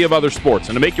variety of other sports.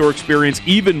 And to make your experience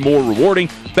even more rewarding,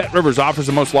 BetRivers offers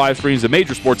the most live streams of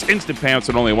major sports, instant payouts,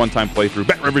 and only a one-time playthrough.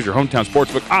 BetRivers, your hometown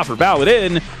sportsbook, offer valid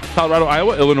in Colorado,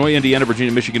 Iowa, Illinois, Indiana,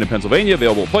 Virginia, Michigan, and Pennsylvania.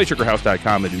 Available at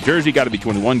PlaySugarHouse.com in New Jersey. Got to be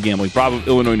 21. Gambling problem.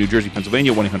 Illinois, New Jersey,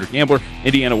 Pennsylvania, 1-800-GAMBLER.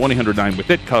 Indiana,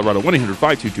 1-800-9-WITH-IT. Colorado,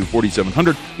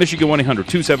 1-800-522-4700. Michigan,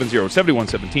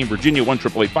 1-800-270-7117. Virginia,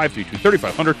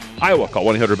 1-888-532-3500. Iowa, call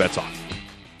 1-800-BETS-OFF.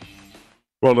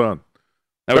 Well done.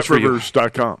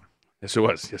 BetRivers.com. Yes, it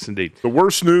was. Yes, indeed. The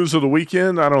worst news of the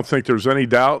weekend, I don't think there's any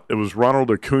doubt, it was Ronald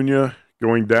Acuna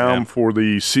going down for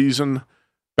the season.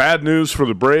 Bad news for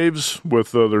the Braves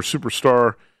with their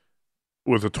superstar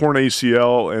with a torn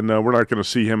ACL, and we're not going to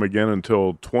see him again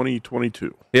until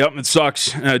 2022. Yep, it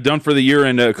sucks. Done for the year.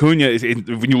 And Acuna,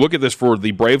 when you look at this for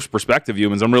the Braves' perspective,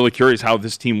 humans, I'm really curious how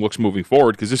this team looks moving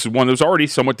forward, because this is one that was already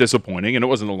somewhat disappointing, and it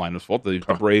wasn't the lineup's fault. The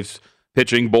Braves'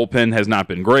 pitching bullpen has not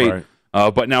been great. Right.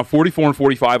 But now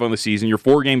 44-45 on the season. You're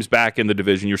 4 games back in the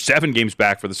division. You're 7 games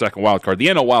back for the second wild card. The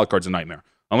NL wild card's a nightmare.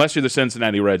 Unless you're the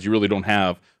Cincinnati Reds, you really don't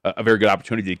have a very good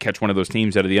opportunity to catch one of those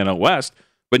teams out of the NL West.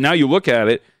 But now you look at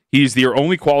it, he's their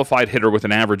only qualified hitter with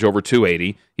an average over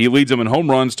 280. He leads them in home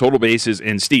runs, total bases,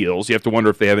 and steals. You have to wonder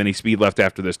if they have any speed left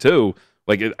after this, too.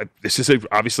 This is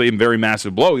obviously a very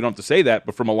massive blow. You don't have to say that.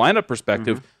 But from a lineup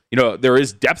perspective, there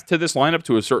is depth to this lineup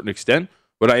to a certain extent.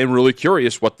 But I am really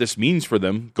curious what this means for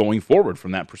them going forward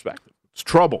from that perspective. It's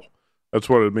trouble. That's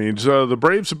what it means. The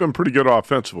Braves have been pretty good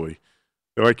offensively.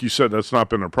 Like you said, that's not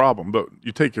been a problem. But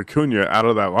you take Acuna out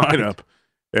of that lineup,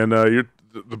 and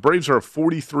the Braves are a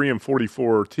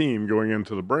 43-44 team going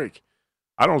into the break.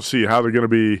 I don't see how they're going to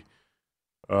be.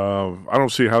 I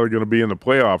don't see how they're going to be in the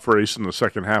playoff race in the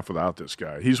second half without this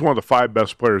guy. He's one of the 5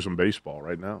 best players in baseball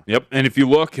right now. Yep, and if you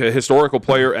look, a historical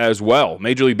player as well.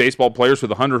 Major League Baseball players with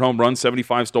 100 home runs,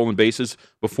 75 stolen bases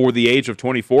before the age of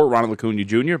 24. Ronald Acuna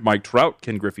Jr., Mike Trout,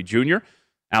 Ken Griffey Jr.,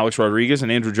 Alex Rodriguez,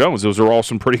 and Andrew Jones. Those are all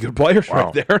some pretty good players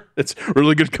right there. It's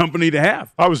really good company to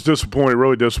have. I was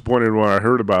really disappointed when I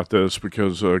heard about this,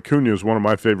 because Acuna is one of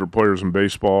my favorite players in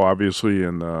baseball, obviously,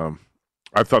 and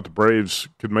I thought the Braves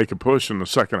could make a push in the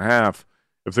second half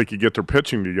if they could get their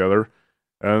pitching together,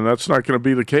 and that's not going to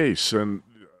be the case. And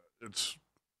it's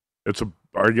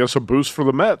I guess a boost for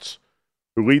the Mets,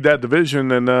 who lead that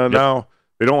division, and now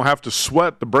they don't have to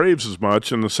sweat the Braves as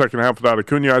much in the second half without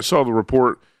Acuna. I saw the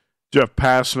report. Jeff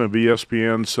Passan of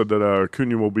ESPN said that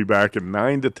Acuna will be back in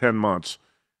 9 to 10 months.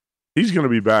 He's going to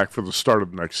be back for the start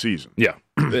of next season. Yeah.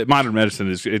 Modern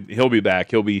medicine he'll be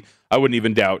back. I wouldn't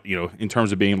even doubt, in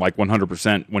terms of being like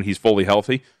 100% when he's fully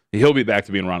healthy, he'll be back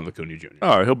to being Ronald Acuna Jr.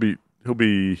 Oh, he'll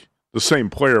be the same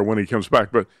player when he comes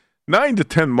back. But 9 to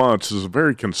 10 months is a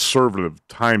very conservative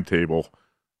timetable.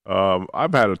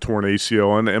 I've had a torn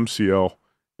ACL and MCL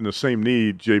in the same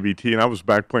knee, JVT, and I was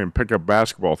back playing pickup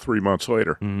basketball 3 months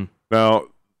later. Mm-hmm. Now,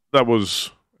 that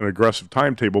was an aggressive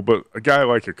timetable, but a guy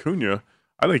like Acuna,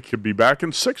 I think, could be back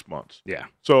in 6 months. Yeah.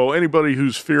 So anybody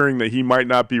who's fearing that he might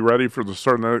not be ready for the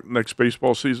start of the next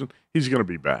baseball season, he's going to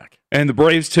be back. And the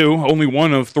Braves, too, only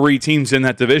one of 3 teams in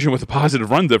that division with a positive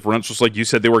run differential. Just like you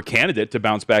said, they were a candidate to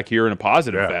bounce back here in a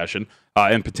positive fashion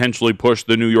and potentially push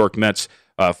the New York Mets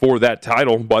for that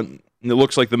title. But it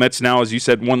looks like the Mets now, as you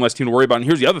said, one less team to worry about. And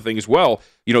here's the other thing as well.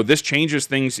 This changes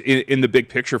things in the big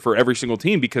picture for every single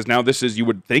team, because now this is, you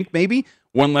would think, maybe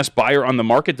one less buyer on the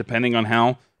market, depending on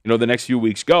how the next few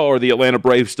weeks go. Or the Atlanta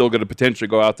Braves still going to potentially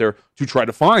go out there to try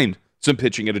to find some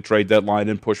pitching at a trade deadline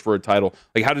and push for a title.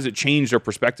 Like, how does it change their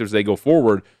perspectives as they go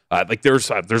forward?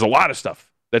 There's a lot of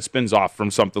stuff that spins off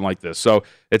from something like this. So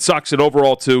it sucks. And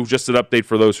overall, too, just an update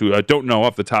for those who don't know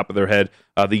off the top of their head,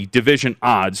 the division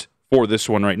odds for this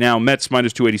one right now: Mets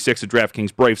 -286 at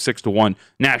DraftKings, Braves 6-1,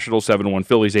 Nationals 7-1,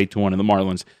 Phillies 8-1, and the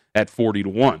Marlins at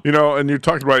 40-1. And you're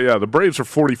talking about, the Braves are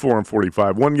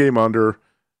 44-45, 1 game under,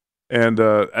 and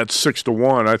at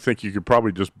 6-1, I think you could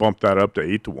probably just bump that up to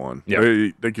 8-1.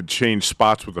 Yeah. They could change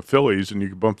spots with the Phillies, and you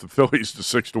could bump the Phillies to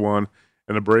 6-1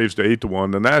 and the Braves to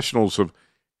 8-1. The Nationals have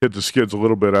hit the skids a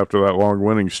little bit after that long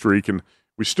winning streak, and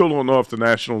we still don't know if the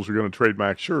Nationals are going to trade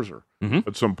Max Scherzer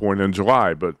at some point in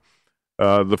July, but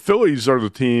the Phillies are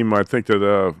the team, I think,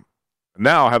 that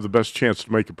now have the best chance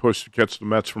to make a push to catch the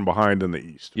Mets from behind in the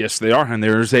East. Yes, they are. And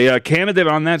there's a candidate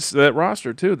on that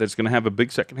roster, too, that's going to have a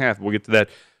big second half. We'll get to that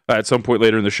at some point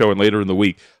later in the show and later in the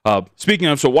week. Speaking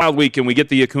of, wild week, and we get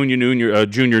the Acuna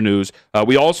Jr. news.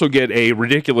 We also get a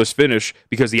ridiculous finish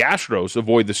because the Astros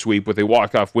avoid the sweep with a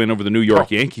walk-off win over the New York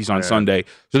Yankees on Sunday.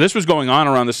 So this was going on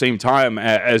around the same time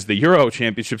as the Euro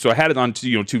Championship. So I had it on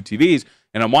two TVs.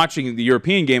 And I'm watching the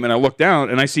European game, and I look down,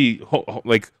 and I see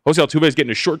Jose Altuve is getting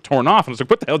his shirt torn off. And I was like,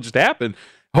 what the hell just happened?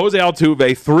 Jose Altuve,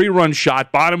 3-run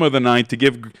shot, bottom of the ninth, to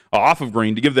give off of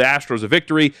Green to give the Astros a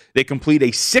victory. They complete a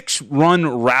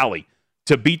 6-run rally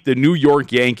to beat the New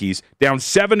York Yankees, down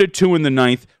 7-2 in the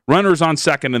ninth, runners on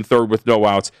second and third with no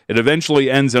outs. It eventually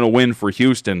ends in a win for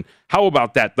Houston. How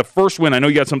about that? The first win, I know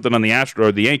you got something on the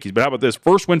Yankees, but how about this?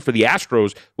 First win for the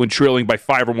Astros when trailing by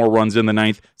 5 or more runs in the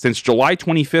ninth since July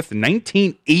 25th,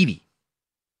 1980.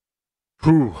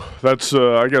 Whew, that's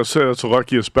I got to say, that's the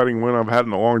luckiest betting win I've had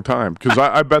in a long time, because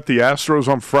I bet the Astros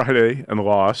on Friday and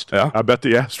lost. Yeah. I bet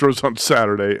the Astros on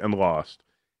Saturday and lost.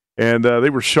 And they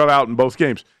were shut out in both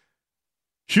games.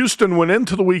 Houston went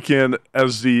into the weekend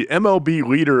as the MLB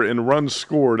leader in runs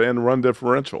scored and run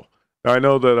differential. Now, I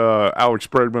know that Alex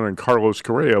Bregman and Carlos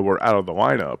Correa were out of the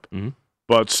lineup,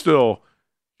 but still,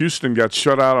 Houston got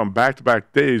shut out on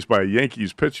back-to-back days by a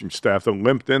Yankees pitching staff that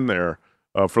limped in there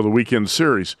for the weekend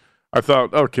series. I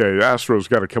thought, okay, the Astros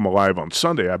got to come alive on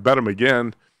Sunday. I bet them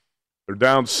again. They're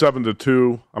down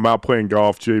 7-2. I'm out playing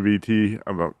golf, JVT.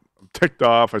 I'm ticked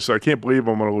off. I said, I can't believe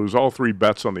I'm going to lose all 3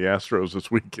 bets on the Astros this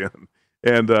weekend.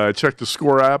 And I checked the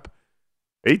score app,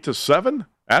 8-7.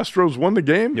 Astros won the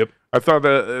game. Yep. I thought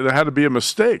that it had to be a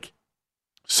mistake.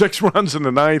 6 runs in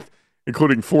the 9th,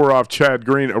 including 4 off Chad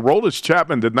Green. Aroldis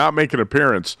Chapman did not make an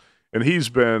appearance, and he's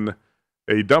been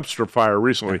a dumpster fire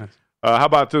recently. How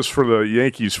about this for the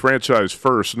Yankees franchise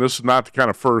first? And this is not the kind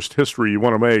of first history you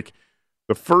want to make.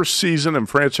 The first season in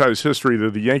franchise history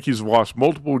that the Yankees have lost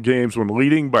multiple games when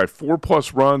leading by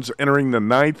 4+ runs entering the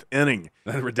 9th inning.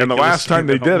 And the last time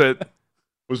they did it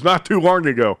was not too long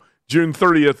ago, June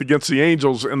 30th against the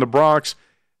Angels in the Bronx.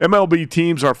 MLB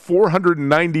teams are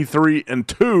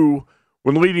 493-2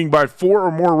 when leading by 4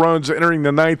 or more runs entering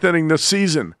the 9th inning this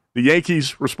season. The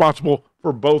Yankees responsible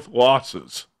for both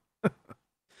losses.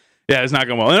 Yeah, it's not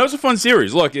going well. And it was a fun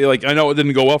series. Look, like I know it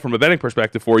didn't go well from a betting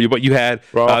perspective for you, but you had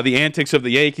the antics of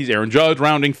the Yankees, Aaron Judge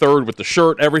rounding third with the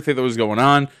shirt, everything that was going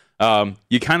on.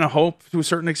 You kind of hope to a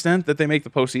certain extent that they make the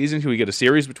postseason. We get a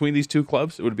series between these two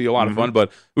clubs. It would be a lot of fun,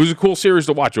 but it was a cool series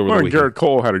to watch over the weekend. Garrett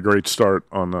Cole had a great start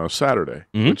on Saturday,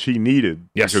 which he needed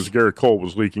because Garrett Cole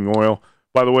was leaking oil.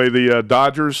 By the way, the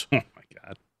Dodgers,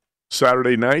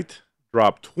 Saturday night,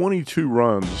 dropped 22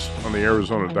 runs on the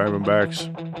Arizona Diamondbacks.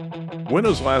 When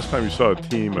was the last time you saw a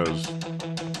team as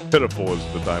pitiful as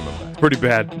the Diamondbacks? Pretty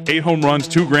bad. 8 home runs,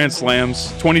 2 grand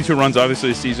slams, 22 runs,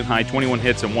 obviously a season high, 21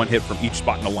 hits, and 1 hit from each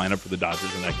spot in the lineup for the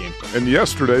Dodgers in that game. And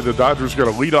yesterday, the Dodgers got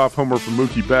a leadoff homer from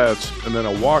Mookie Betts and then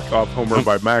a walk-off homer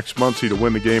by Max Muncy to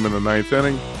win the game in the 9th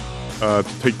inning. To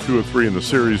take 2 of 3 in the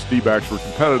series. D-backs were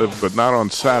competitive, but not on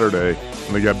Saturday,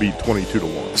 and they got beat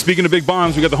 22-1. Speaking of big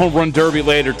bombs, we got the home run derby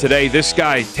later today. This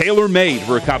guy, tailor-made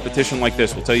for a competition like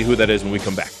this. We'll tell you who that is when we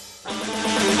come back.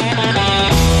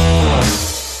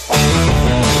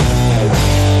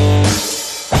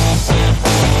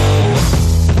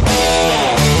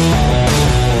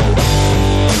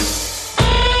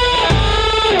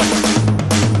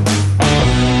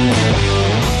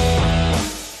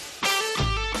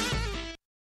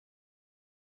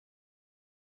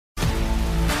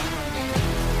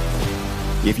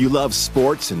 If you love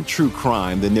sports and true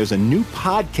crime, then there's a new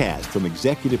podcast from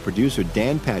executive producer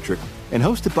Dan Patrick and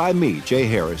hosted by me, Jay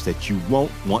Harris, that you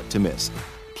won't want to miss.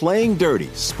 Playing Dirty: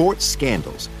 Sports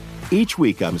Scandals. Each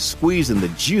week, I'm squeezing the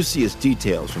juiciest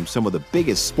details from some of the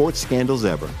biggest sports scandals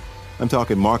ever. I'm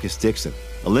talking Marcus Dixon,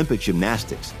 Olympic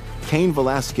gymnastics, Cain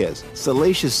Velasquez,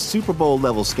 salacious Super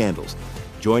Bowl-level scandals.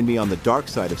 Join me on the dark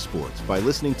side of sports by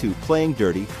listening to Playing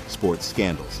Dirty: Sports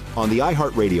Scandals on the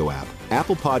iHeartRadio app,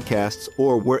 Apple Podcasts,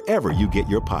 or wherever you get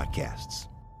your podcasts.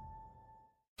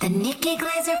 The Nikki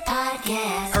Glaser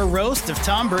Podcast. Her roast of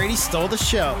Tom Brady stole the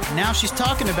show. Now she's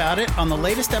talking about it on the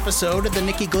latest episode of the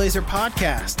Nikki Glaser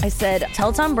Podcast. I said,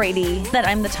 tell Tom Brady that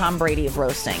I'm the Tom Brady of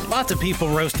roasting. Lots of people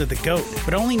roasted the GOAT,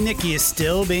 but only Nikki is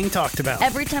still being talked about.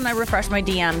 Every time I refresh my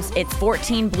DMs, it's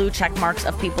 14 blue check marks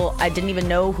of people I didn't even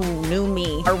know who knew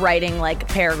me are writing like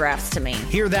paragraphs to me.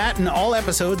 Hear that in all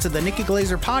episodes of the Nikki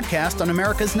Glaser Podcast on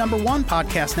America's #1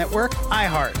 podcast network,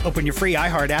 iHeart. Open your free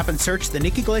iHeart app and search the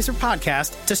Nikki Glaser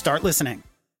Podcast to start listening.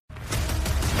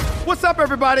 What's up,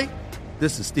 everybody?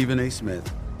 This is Stephen A. Smith.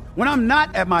 When I'm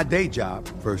not at my day job,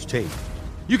 First Take,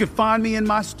 you can find me in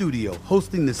my studio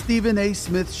hosting the Stephen A.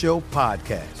 Smith Show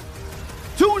podcast.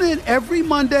 Tune in every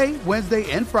Monday,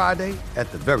 Wednesday, and Friday, at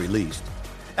the very least,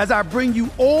 as I bring you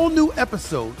all new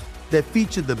episodes that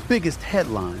feature the biggest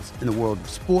headlines in the world of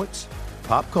sports,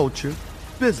 pop culture,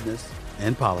 business,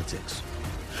 and politics.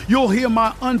 You'll hear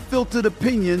my unfiltered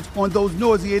opinions on those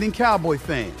nauseating Cowboy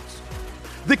fans,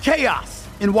 the chaos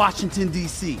in Washington,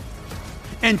 D.C.,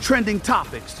 and trending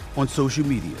topics on social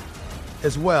media,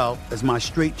 as well as my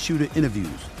straight shooter interviews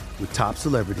with top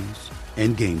celebrities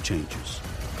and game changers.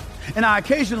 And I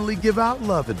occasionally give out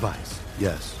love advice.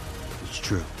 Yes, it's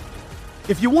true.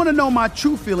 If you want to know my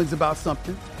true feelings about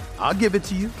something, I'll give it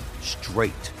to you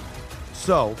straight.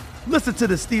 So listen to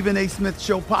the Stephen A. Smith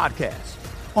Show podcast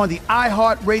on the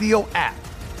iHeartRadio app,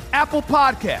 Apple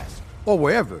Podcasts, or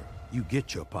wherever you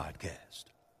get your podcast.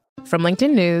 From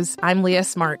LinkedIn News, I'm Leah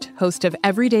Smart, host of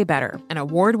Everyday Better, an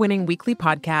award-winning weekly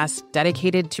podcast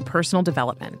dedicated to personal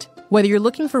development. Whether you're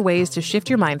looking for ways to shift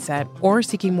your mindset or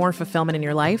seeking more fulfillment in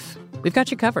your life, we've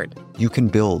got you covered. You can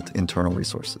build internal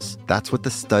resources. That's what the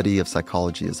study of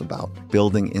psychology is about,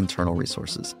 building internal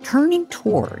resources. Turning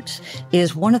towards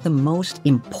is one of the most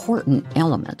important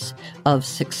elements of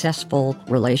successful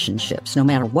relationships, no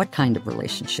matter what kind of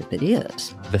relationship it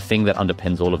is. The thing that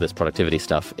underpins all of this productivity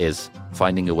stuff is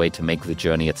finding a way to make the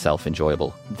journey itself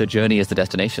enjoyable. The journey is the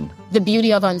destination. The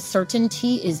beauty of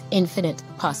uncertainty is infinite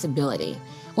possibility.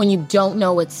 When you don't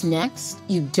know what's next,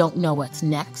 you don't know what's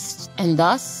next. And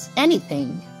thus,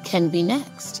 anything can be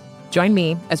next. Join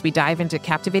me as we dive into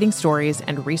captivating stories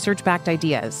and research-backed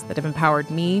ideas that have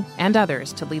empowered me and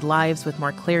others to lead lives with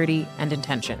more clarity and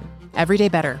intention. Everyday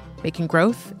Better, making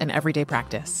growth an everyday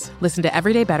practice. Listen to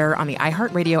Everyday Better on the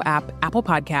iHeartRadio app, Apple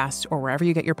Podcasts, or wherever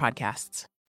you get your podcasts.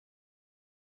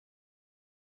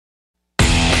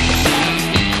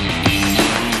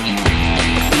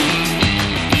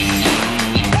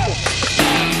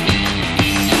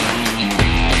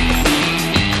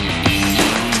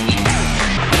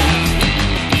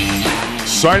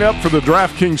 Sign up for the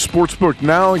DraftKings Sportsbook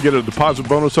now and get a deposit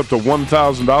bonus up to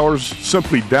 $1,000.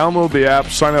 Simply download the app,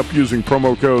 sign up using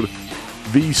promo code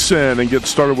VSIN, and get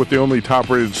started with the only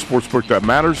top-rated sportsbook that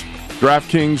matters.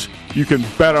 DraftKings, you can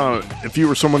bet on it. If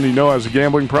you or someone you know has a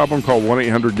gambling problem, call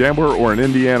 1-800-GAMBLER, or in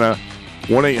Indiana,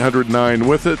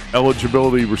 1-800-9-WITH-IT.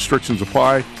 Eligibility restrictions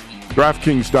apply.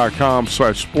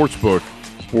 DraftKings.com/sportsbook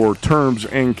for terms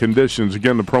and conditions.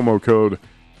 Again, the promo code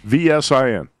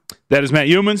VSIN. That is Matt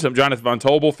Youmans. I'm Jonathan Von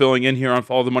Tobel, filling in here on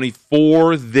Follow the Money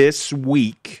for this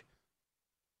week.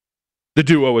 The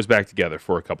duo is back together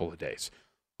for a couple of days.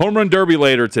 Home Run Derby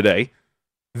later today.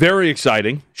 Very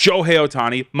exciting. Shohei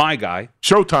Ohtani, my guy.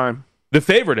 Showtime. The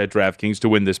favorite at DraftKings to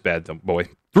win this bad boy.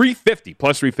 350,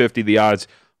 plus 350 the odds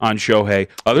on Shohei.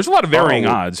 There's a lot of varying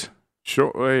odds.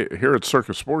 Shohei, here at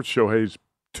Circus Sports, Shohei's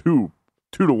 2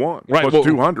 to 1, right, plus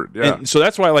 200. Yeah. And so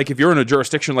that's why, like, if you're in a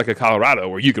jurisdiction like a Colorado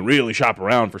where you can really shop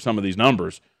around for some of these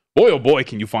numbers, boy, oh boy,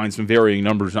 can you find some varying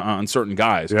numbers on certain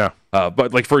guys. Yeah.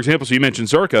 But, like, for example, so you mentioned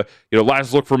Zerka.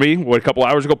 Last look for me, a couple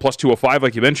hours ago, plus 205,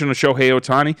 like you mentioned, a Shohei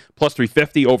Ohtani, plus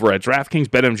 350 over at DraftKings,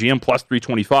 BetMGM, plus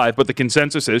 325. But the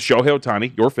consensus is Shohei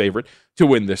Ohtani, your favorite, to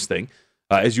win this thing.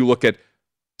 As you look at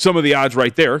some of the odds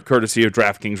right there, courtesy of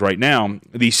DraftKings right now.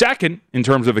 The second, in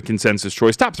terms of a consensus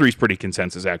choice, top three is pretty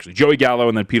consensus, actually. Joey Gallo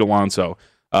and then Pete Alonso.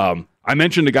 I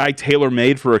mentioned a guy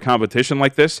tailor-made for a competition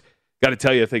like this. Got to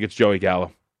tell you, I think it's Joey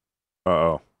Gallo.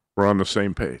 Uh-oh. We're on the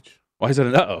same page. Why is that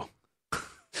an uh-oh?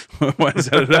 Why is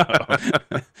that an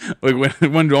uh-oh?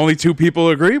 when only two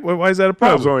people agree? Why is that a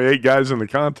problem? There's only 8 guys in the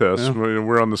contest. Yeah.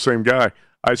 We're on the same guy.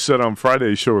 I said on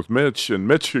Friday's show with Mitch, and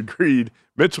Mitch agreed.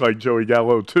 Mitch liked Joey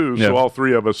Gallo, too, so all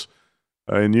three of us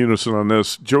in unison on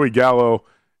this. Joey Gallo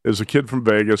is a kid from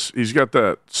Vegas. He's got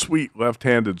that sweet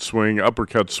left-handed swing,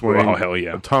 uppercut swing. Oh, hell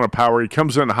yeah. A ton of power. He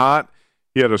comes in hot.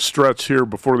 He had a stretch here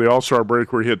before the All-Star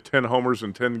break where he hit 10 homers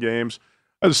in 10 games.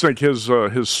 I just think his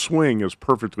swing is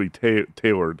perfectly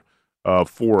tailored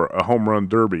for a home run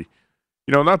derby.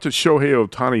 Not that Shohei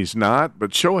Ohtani's not,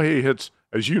 but Shohei hits,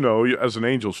 as you know, as an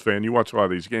Angels fan, you watch a lot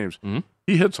of these games. Mm-hmm.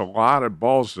 He hits a lot of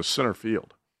balls to center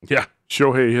field. Yeah.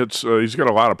 Shohei hits, he's got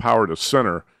a lot of power to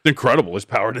center. It's incredible, his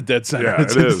power to dead center. Yeah,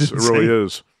 it is. It really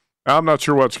is. I'm not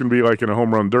sure what it's going to be like in a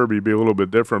home run derby. It'd be a little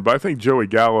bit different, but I think Joey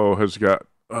Gallo has got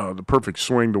the perfect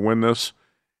swing to win this,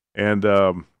 and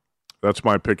that's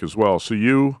my pick as well. So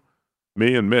you,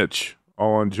 me, and Mitch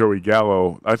all on Joey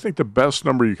Gallo. I think the best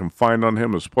number you can find on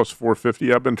him is plus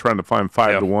 450. I've been trying to find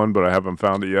 5 to 1, but I haven't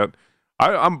found it yet.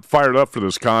 I'm fired up for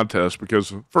this contest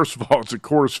because, first of all, it's a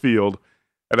Coors Field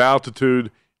at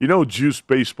altitude. Juiced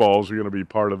baseballs are going to be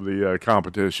part of the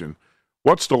competition.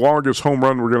 What's the longest home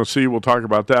run we're going to see? We'll talk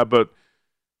about that. But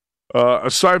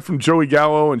aside from Joey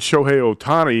Gallo and Shohei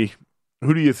Ohtani,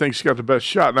 who do you think's got the best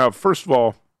shot? Now, first of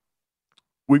all,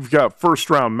 we've got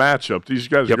first-round matchup. These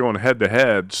guys are going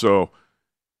head-to-head. So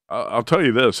I'll tell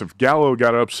you this. If Gallo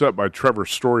got upset by Trevor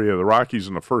Story of the Rockies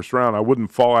in the first round, I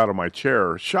wouldn't fall out of my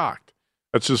chair shocked.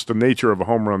 That's just the nature of a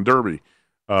home run derby.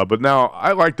 But now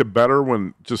I like it better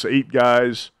when just 8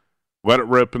 guys let it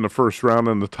rip in the first round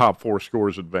and the top 4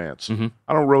 scores advance. Mm-hmm.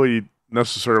 I don't really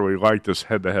necessarily like this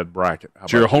head-to-head bracket.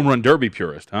 So you're a home run derby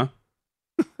purist, huh?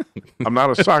 I'm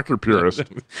not a soccer purist,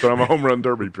 but I'm a home run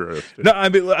derby purist. No, I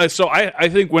mean, so I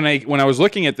think when I was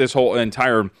looking at this whole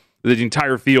entire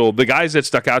field, the guys that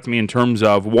stuck out to me in terms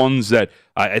of ones that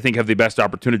I think have the best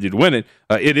opportunity to win it,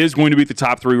 it is going to be the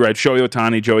top 3, right? Shohei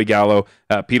Ohtani, Joey Gallo,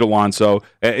 Pete Alonso,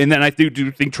 and then I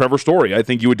do think Trevor Story. I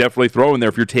think you would definitely throw in there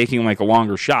if you're taking like a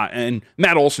longer shot, and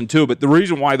Matt Olson too. But the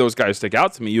reason why those guys stick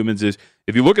out to me, Youmans, is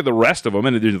If you look at the rest of them,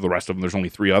 and the rest of them, there's only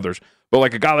 3 others, but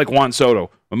like a guy like Juan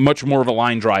Soto, much more of a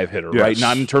line drive hitter, right?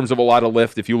 Not in terms of a lot of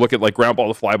lift. If you look at like ground ball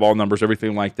to fly ball numbers,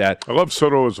 everything like that. I love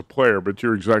Soto as a player, but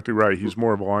you're exactly right. He's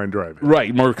more of a line drive hitter.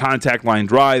 Right, more contact line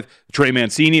drive. Trey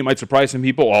Mancini, it might surprise some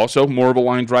people, also more of a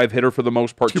line drive hitter for the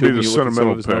most part, This too. could be the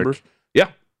sentimental pick. Numbers. Yeah.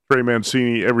 Trey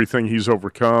Mancini, everything he's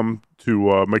overcome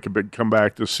to make a big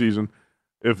comeback this season.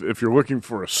 If you're looking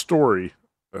for a story,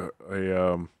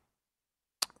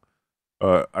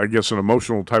 I guess an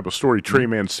emotional type of story, Trey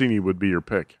Mancini would be your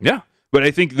pick. Yeah. But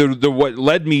I think the what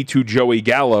led me to Joey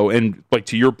Gallo, and like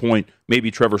to your point,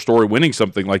 maybe Trevor Story winning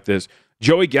something like this,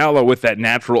 Joey Gallo with that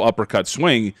natural uppercut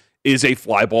swing is a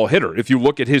fly ball hitter. If you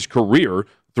look at his career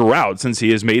throughout, since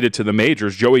he has made it to the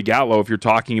majors, Joey Gallo, if you're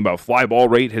talking about fly ball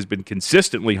rate, has been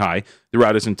consistently high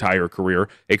throughout his entire career,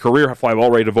 a career fly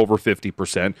ball rate of over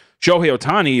 50%. Shohei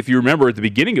Ohtani, if you remember at the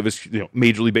beginning of his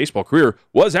Major League Baseball career,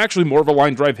 was actually more of a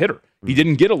line drive hitter. He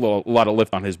didn't get a lot of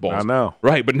lift on his balls. I know.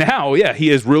 Right, but now, yeah, he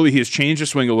has changed his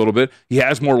swing a little bit. He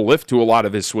has more lift to a lot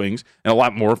of his swings and a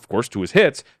lot more, of course, to his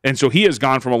hits. And so he has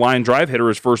gone from a line drive hitter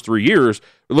his first 3 years.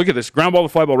 Look at this. Ground ball to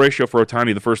fly ball ratio for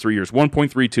Ohtani the first 3 years,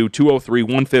 1.32, 203,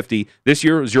 150. This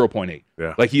year, 0.8.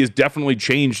 Yeah. Like he has definitely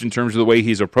changed in terms of the way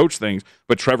he's approached things.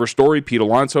 But Trevor Story, Pete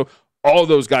Alonso, all of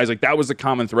those guys, like that was the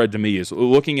common thread to me, is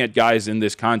looking at guys in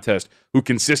this contest who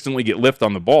consistently get lift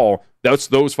on the ball. That's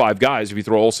those 5 guys, if you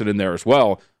throw Olsen in there as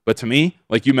well. But to me,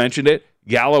 like you mentioned it,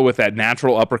 Gallo with that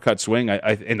natural uppercut swing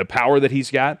and the power that he's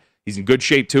got, he's in good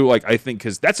shape too. Like I think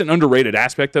because that's an underrated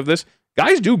aspect of this.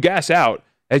 Guys do gas out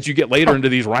as you get later into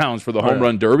these rounds for the home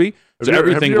run derby. So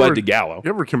everything led to Gallo.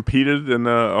 You ever competed in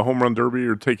a home run derby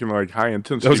or taking like high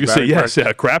intensity? I was going to say yes,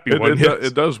 a crappy one.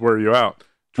 It does wear you out.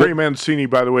 Trey Mancini,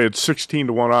 by the way, it's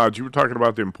 16-1 odds. You were talking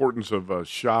about the importance of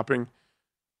shopping.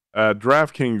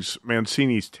 DraftKings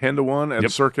Mancini's 10-1 and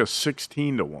Circa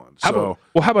 16-1. How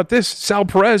about this? Sal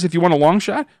Perez, if you want a long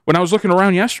shot. When I was looking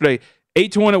around yesterday,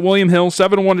 8-1 at William Hill,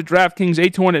 7-1 at DraftKings,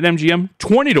 8-1 at MGM,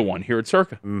 20-1 here at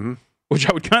Circa. Mm-hmm. Which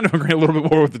I would kind of agree a little bit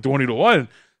more with the 20-1.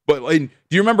 But like,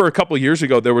 do you remember a couple of years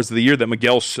ago there was the year that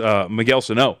Miguel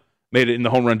Sano made it in the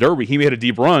home run derby? He made a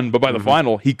deep run, but by the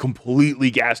final he completely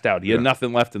gassed out. He had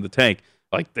nothing left in the tank.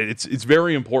 Like it's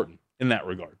very important in that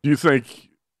regard. Do you think?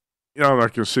 I'm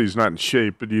not going to say he's not in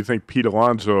shape, but do you think Pete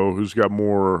Alonso, who's got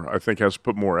more, I think has to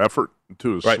put more effort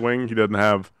into his swing? He doesn't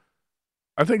have.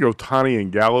 I think Ohtani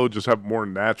and Gallo just have more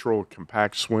natural,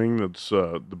 compact swing that's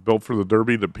built for the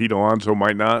derby that Pete Alonso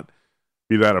might not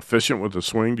be that efficient with the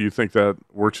swing. Do you think that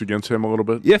works against him a little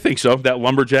bit? Yeah, I think so. That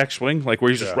lumberjack swing, like where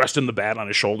he's just resting the bat on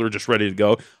his shoulder, just ready to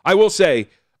go. I will say,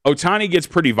 Ohtani gets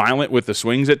pretty violent with the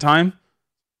swings at time.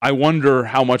 I wonder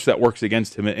how much that works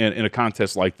against him in a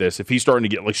contest like this. If he's starting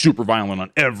to get like super violent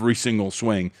on every single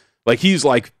swing, like he's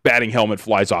like batting helmet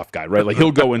flies off guy, right? Like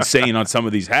he'll go insane on some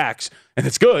of these hacks, and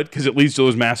it's good because it leads to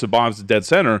those massive bombs to dead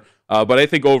center. But I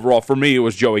think overall, for me, it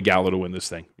was Joey Gallo to win this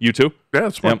thing. You too? Yeah,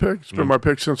 it's my pick. It's been my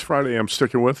pick since Friday. I'm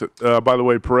sticking with it. By the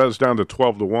way, Perez down to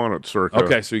 12-1 at Circa.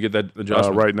 Okay, so you get that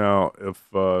adjustment. Right now, if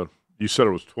you said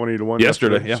it was 20-1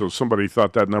 yesterday, yeah. So somebody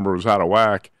thought that number was out of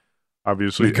whack.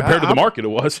 Obviously, compared to the market, it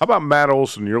was. How about Matt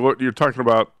Olson? You're talking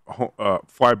about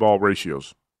fly ball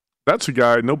ratios. That's a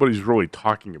guy nobody's really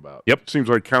talking about. Yep. Seems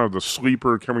like kind of the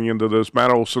sleeper coming into this.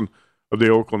 Matt Olson of the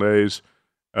Oakland A's.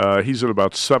 He's at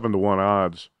about 7-1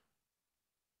 odds.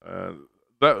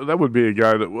 That would be a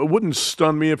guy that wouldn't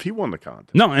stun me if he won the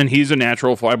contest. No, and he's a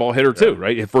natural fly ball hitter too,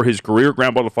 right? For his career,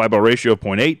 ground ball to fly ball ratio of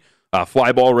 0.8,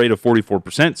 fly ball rate of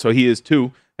 44%. So he is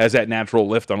too. Has that natural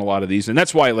lift on a lot of these. And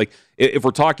that's why, like, if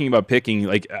we're talking about picking,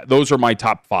 like, those are my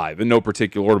top 5 in no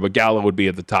particular order, but Gallo would be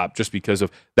at the top just because of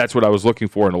that's what I was looking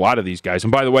for in a lot of these guys. And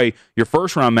by the way, your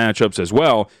first round matchups as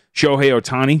well, Shohei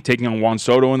Ohtani taking on Juan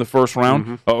Soto in the first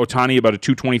round. Ohtani about a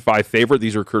 225 favorite.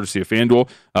 These are courtesy of FanDuel.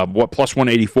 Plus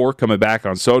 184 coming back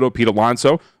on Soto. Pete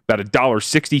Alonso about a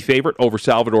 $1.60 favorite over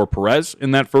Salvador Perez in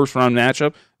that first round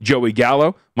matchup. Joey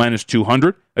Gallo minus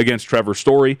 200 against Trevor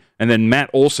Story. And then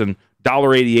Matt Olson,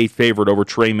 $1.88 favorite over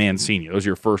Trey Mancini. Those are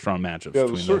your first round matchups. Yeah,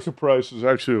 the Circa price is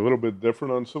actually a little bit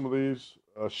different on some of these.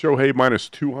 Shohei minus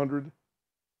 200.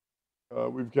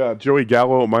 We've got Joey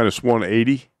Gallo minus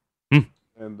 180.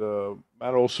 And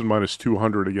Matt Olson minus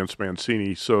 200 against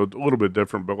Mancini. So a little bit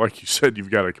different, but like you said, you've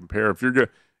got to compare. If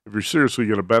you're seriously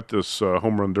going to bet this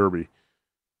home run derby,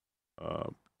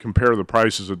 compare the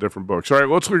prices of different books. All right,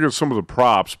 let's look at some of the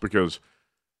props because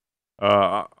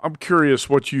I'm curious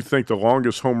what you think the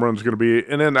longest home run is going to be.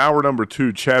 And then hour number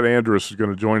 2, Chad Andrus is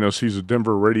going to join us. He's a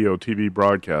Denver radio TV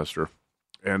broadcaster.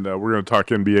 And we're going to talk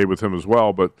NBA with him as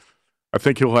well. But I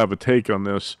think he'll have a take on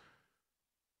this.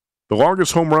 The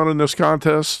longest home run in this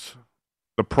contest,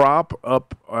 The prop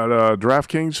up at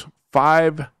DraftKings,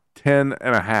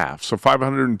 510.5, so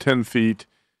 510 feet.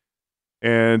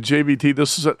 And JVT,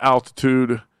 this is at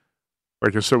altitude.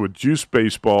 Like I said, with juice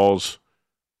baseballs,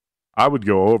 I would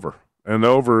go over. And the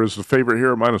over is the favorite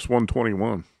here at minus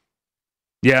 121.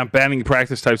 Yeah, batting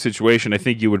practice type situation, I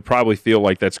think you would probably feel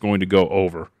like that's going to go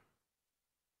over.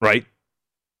 Right?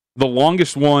 The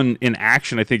longest one in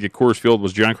action, I think, at Coors Field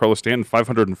was Giancarlo Stanton,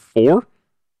 504.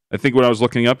 I think when I was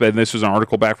looking up, and this was an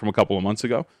article back from a couple of months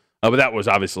ago. But that was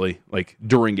obviously like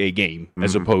during a game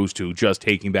as opposed to just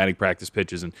taking batting practice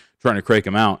pitches and trying to crank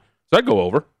them out. So I'd go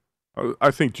over. I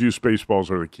think juice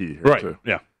baseballs are the key here, right, too.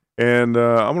 Yeah. And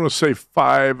I'm going to say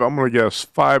I'm going to guess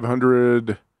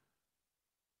 500.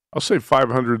 I'll say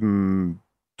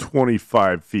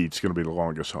 525 feet is going to be the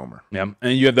longest homer. Yeah,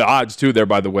 and you have the odds, too, there,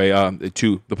 by the way,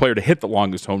 to the player to hit the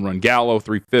longest home run. Gallo,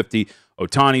 350.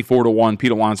 Otani, 4-1.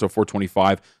 Pete Alonso,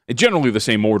 425. And generally the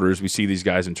same order as we see these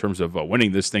guys in terms of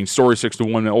winning this thing. Story,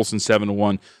 6-1. Olsen,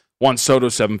 7-1. Juan Soto,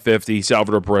 750.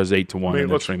 Salvador Perez, 8-1. And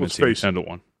let's face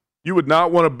 10-1. You would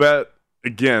not want to bet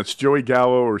against Joey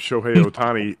Gallo or Shohei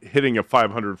Otani hitting a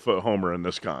 500-foot homer in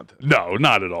this contest. No,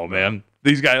 not at all, man.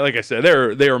 These guys, like I said,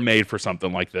 they are made for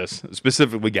something like this.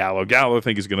 Specifically Gallo. Gallo, I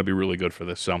think, is going to be really good for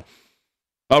this. So,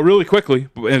 really quickly,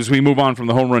 as we move on from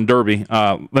the home run derby,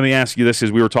 let me ask you this: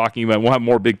 as we were talking about, we'll have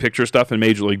more big picture stuff in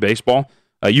Major League Baseball.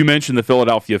 You mentioned the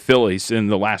Philadelphia Phillies in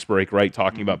the last break, right?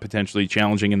 Talking about potentially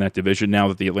challenging in that division now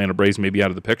that the Atlanta Braves may be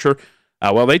out of the picture.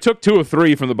 Well, they took 2 of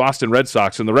 3 from the Boston Red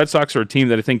Sox, and the Red Sox are a team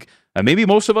that I think maybe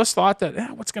most of us thought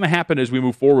that what's going to happen as we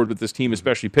move forward with this team,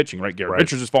 especially pitching, right? Garrett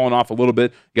Richards has fallen off a little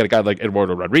bit. You got a guy like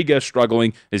Eduardo Rodriguez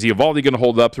struggling. Is Eovaldi going to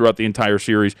hold up throughout the entire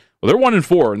series? Well, they're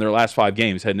 1-4 in their last 5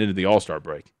 games heading into the All-Star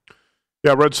break.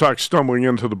 Yeah, Red Sox stumbling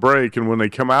into the break, and when they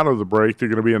come out of the break, they're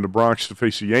going to be in the Bronx to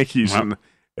face the Yankees, and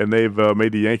they've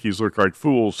made the Yankees look like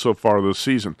fools so far this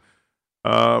season.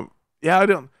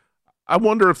 I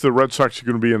wonder if the Red Sox are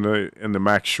going to be in the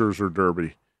Max Scherzer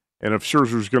Derby, and if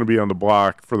Scherzer's going to be on the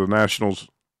block for the Nationals.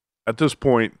 At this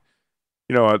point,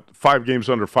 at 5 games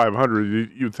under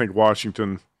 500, you'd think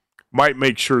Washington might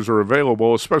make Scherzer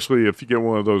available, especially if you get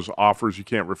one of those offers you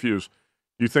can't refuse.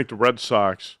 Do you think the Red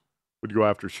Sox would go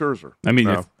after Scherzer? I mean,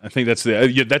 I think that's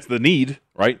the need,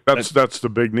 right? That's the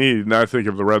big need, and I think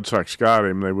if the Red Sox got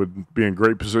him, they would be in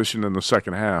great position in the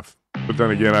second half. But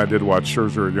then again, I did watch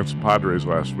Scherzer against the Padres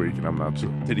last week, and I'm not so.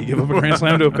 Did he give up a grand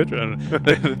slam to a pitcher?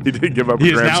 He did give up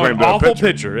a grand slam to a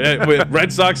pitcher. He is now an awful pitcher. With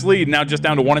Red Sox lead, now just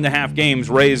down to 1.5 games.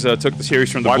 Rays took the series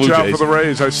from the Blue Jays. Watch out for the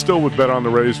Rays. I still would bet on the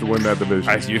Rays to win that division.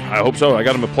 I hope so. I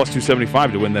got them at plus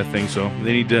 275 to win that thing, so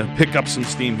they need to pick up some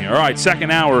steam here. All right,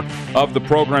 second hour of the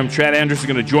program. Chad Andrews is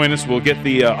going to join us. We'll get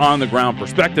the on-the-ground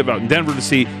perspective out in Denver to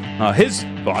see his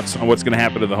thoughts on what's going to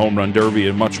happen to the Home Run Derby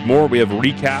and much more. We have a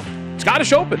recap.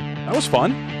 Scottish Open. That was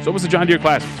fun. So was the John Deere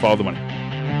Classic. Follow the money.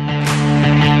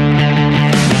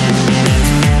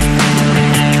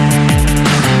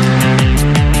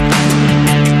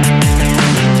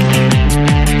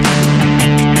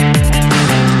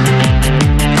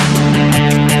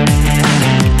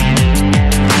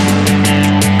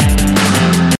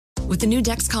 With the new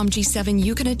Dexcom G7,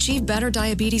 you can achieve better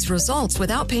diabetes results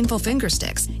without painful finger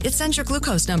sticks. It sends your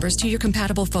glucose numbers to your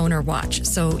compatible phone or watch,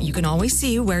 so you can always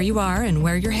see where you are and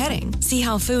where you're heading. See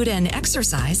how food and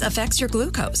exercise affects your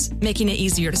glucose, making it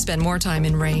easier to spend more time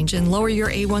in range and lower your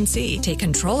A1C. Take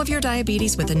control of your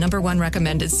diabetes with the #1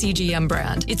 recommended CGM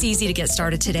brand. It's easy to get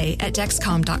started today at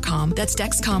Dexcom.com. That's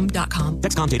Dexcom.com.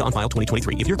 Dexcom data on file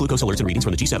 2023. If your glucose alerts and readings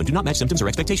from the G7 do not match symptoms or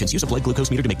expectations, use a blood glucose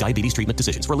meter to make diabetes treatment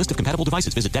decisions. For a list of compatible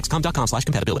devices, visit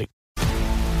Dexcom.com/compatibility.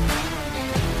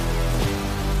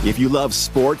 If you love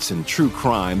sports and true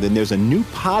crime, then there's a new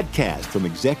podcast from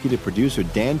executive producer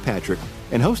Dan Patrick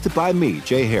and hosted by me,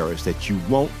 Jay Harris, that you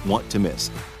won't want to miss.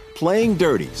 Playing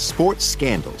Dirty: Sports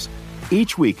Scandals.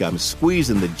 Each week, I'm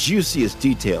squeezing the juiciest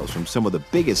details from some of the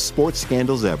biggest sports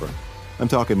scandals ever. I'm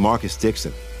talking Marcus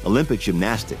Dixon, Olympic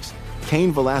gymnastics,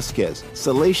 Cain Velasquez,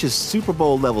 salacious Super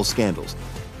Bowl-level scandals.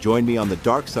 Join me on the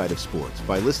dark side of sports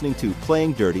by listening to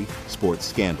Playing Dirty: Sports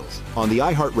Scandals on the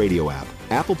iHeartRadio app,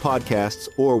 Apple Podcasts,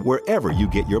 or wherever you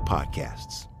get your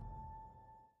podcasts.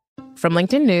 From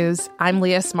LinkedIn News, I'm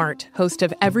Leah Smart, host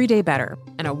of Everyday Better,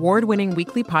 an award-winning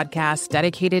weekly podcast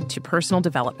dedicated to personal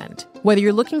development. Whether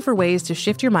you're looking for ways to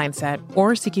shift your mindset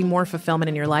or seeking more fulfillment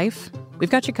in your life, we've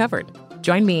got you covered.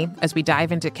 Join me as we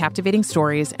dive into captivating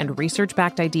stories and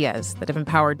research-backed ideas that have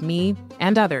empowered me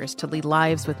and others to lead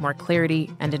lives with more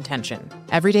clarity and intention.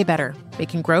 Everyday Better,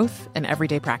 making growth an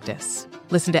everyday practice.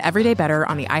 Listen to Everyday Better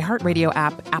on the iHeartRadio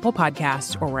app, Apple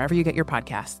Podcasts, or wherever you get your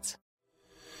podcasts.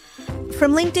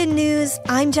 From LinkedIn News,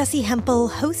 I'm Jessie Hempel,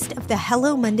 host of the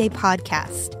Hello Monday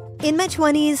podcast. In my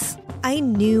 20s, I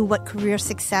knew what career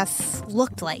success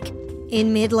looked like.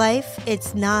 In midlife,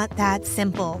 it's not that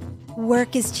simple.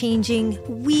 Work is changing,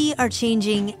 we are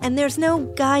changing, and there's no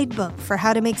guidebook for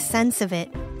how to make sense of it.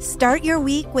 Start your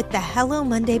week with the Hello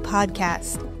Monday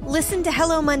podcast. Listen to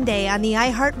Hello Monday on the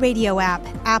iHeartRadio app,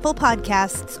 Apple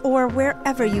Podcasts, or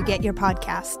wherever you get your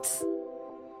podcasts.